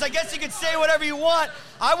jobless. I guess you can say whatever you want.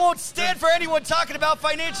 I won't stand for anyone talking about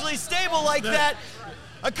Financially Stable like that.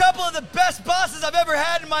 A couple of the best bosses I've ever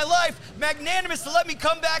had in my life, magnanimous to let me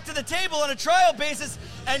come back to the table on a trial basis.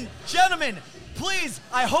 And gentlemen, please,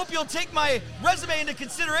 I hope you'll take my resume into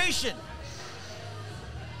consideration.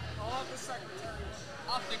 I'll have the secretary.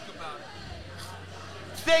 I'll think about it.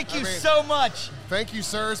 Thank you so much. Thank you,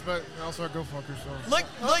 sirs, but also go fuck yourself.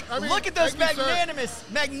 Look at those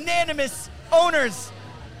magnanimous owners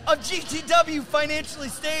of GTW Financially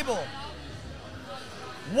Stable.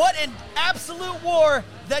 What an absolute war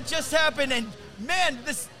that just happened, and man,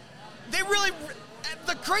 the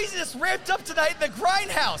craziness ramped up tonight in the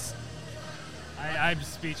Grindhouse. I'm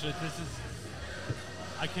speechless.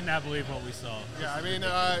 I cannot believe what we saw. Yeah, I mean,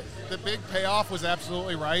 the big payoff was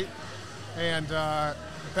absolutely right. And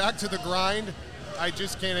back to the grind, I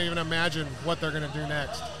just can't even imagine what they're going to do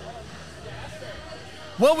next.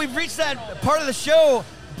 Well, we've reached that part of the show.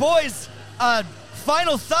 Boys,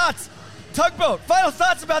 final thoughts. Tugboat, final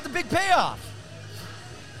thoughts about the big payoff.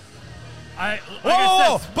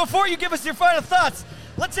 Before you give us your final thoughts,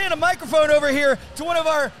 let's hand a microphone over here to one of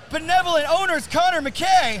our benevolent owners, Connor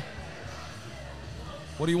McKay.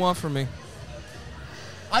 What do you want from me?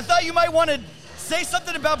 I thought you might want to say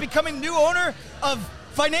something about becoming new owner of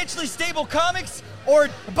Financially Stable Comics, or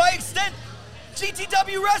by extent,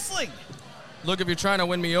 GTW Wrestling. Look, if you're trying to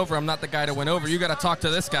win me over, I'm not the guy to win over. You got to talk to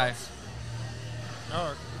this guy.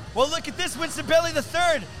 Oh. Well, look at this, Winston Bailey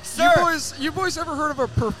III. Sir. You boys ever heard of a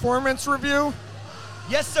performance review?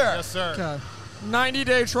 Yes, sir. Yes, sir. Okay.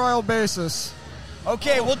 90-day trial basis.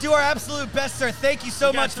 Okay, we'll do our absolute best, sir. Thank you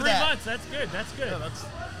so much for 3 that. months. That's good. That's good. Yeah, that's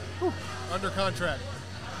under contract.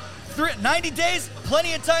 90 days,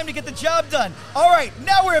 plenty of time to get the job done. All right,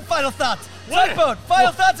 now we're at final thoughts. Tugboat,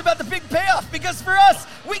 final thoughts about the big payoff, because for us,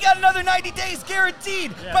 we got another 90 days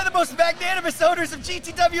guaranteed by the most magnanimous owners of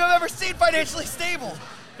GTW I've ever seen, Financially Stable.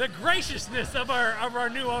 The graciousness of our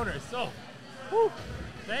new owners. So,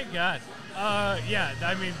 thank God. Yeah,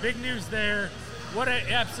 I mean, big news there. What an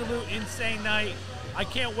absolute insane night. I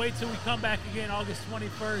can't wait till we come back again August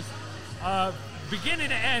 21st. Beginning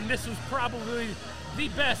to end, this was probably the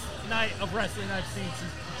best night of wrestling I've seen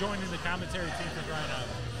since joining the commentary team for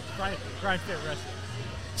Grind Fit Wrestling.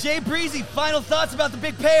 Jay Breezy, final thoughts about the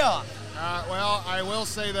big payoff. Well, I will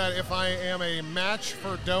say that if I am a match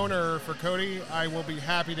for donor for Cody, I will be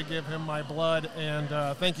happy to give him my blood. And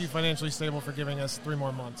thank you, Financially Stable, for giving us 3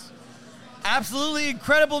 more months. Absolutely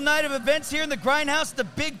incredible night of events here in the Grindhouse, the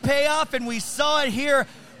big payoff, and we saw it here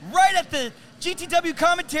right at the GTW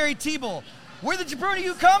commentary table. we're the Jabroni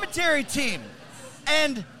U commentary team.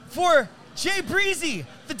 And for Jay Breezy,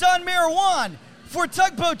 the Don Marijuan, for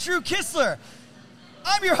Tugboat Drew Kistler,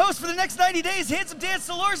 I'm your host for the next 90 days, Handsome Dan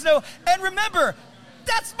Solorzano. And remember,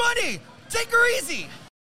 that's money. Take her easy.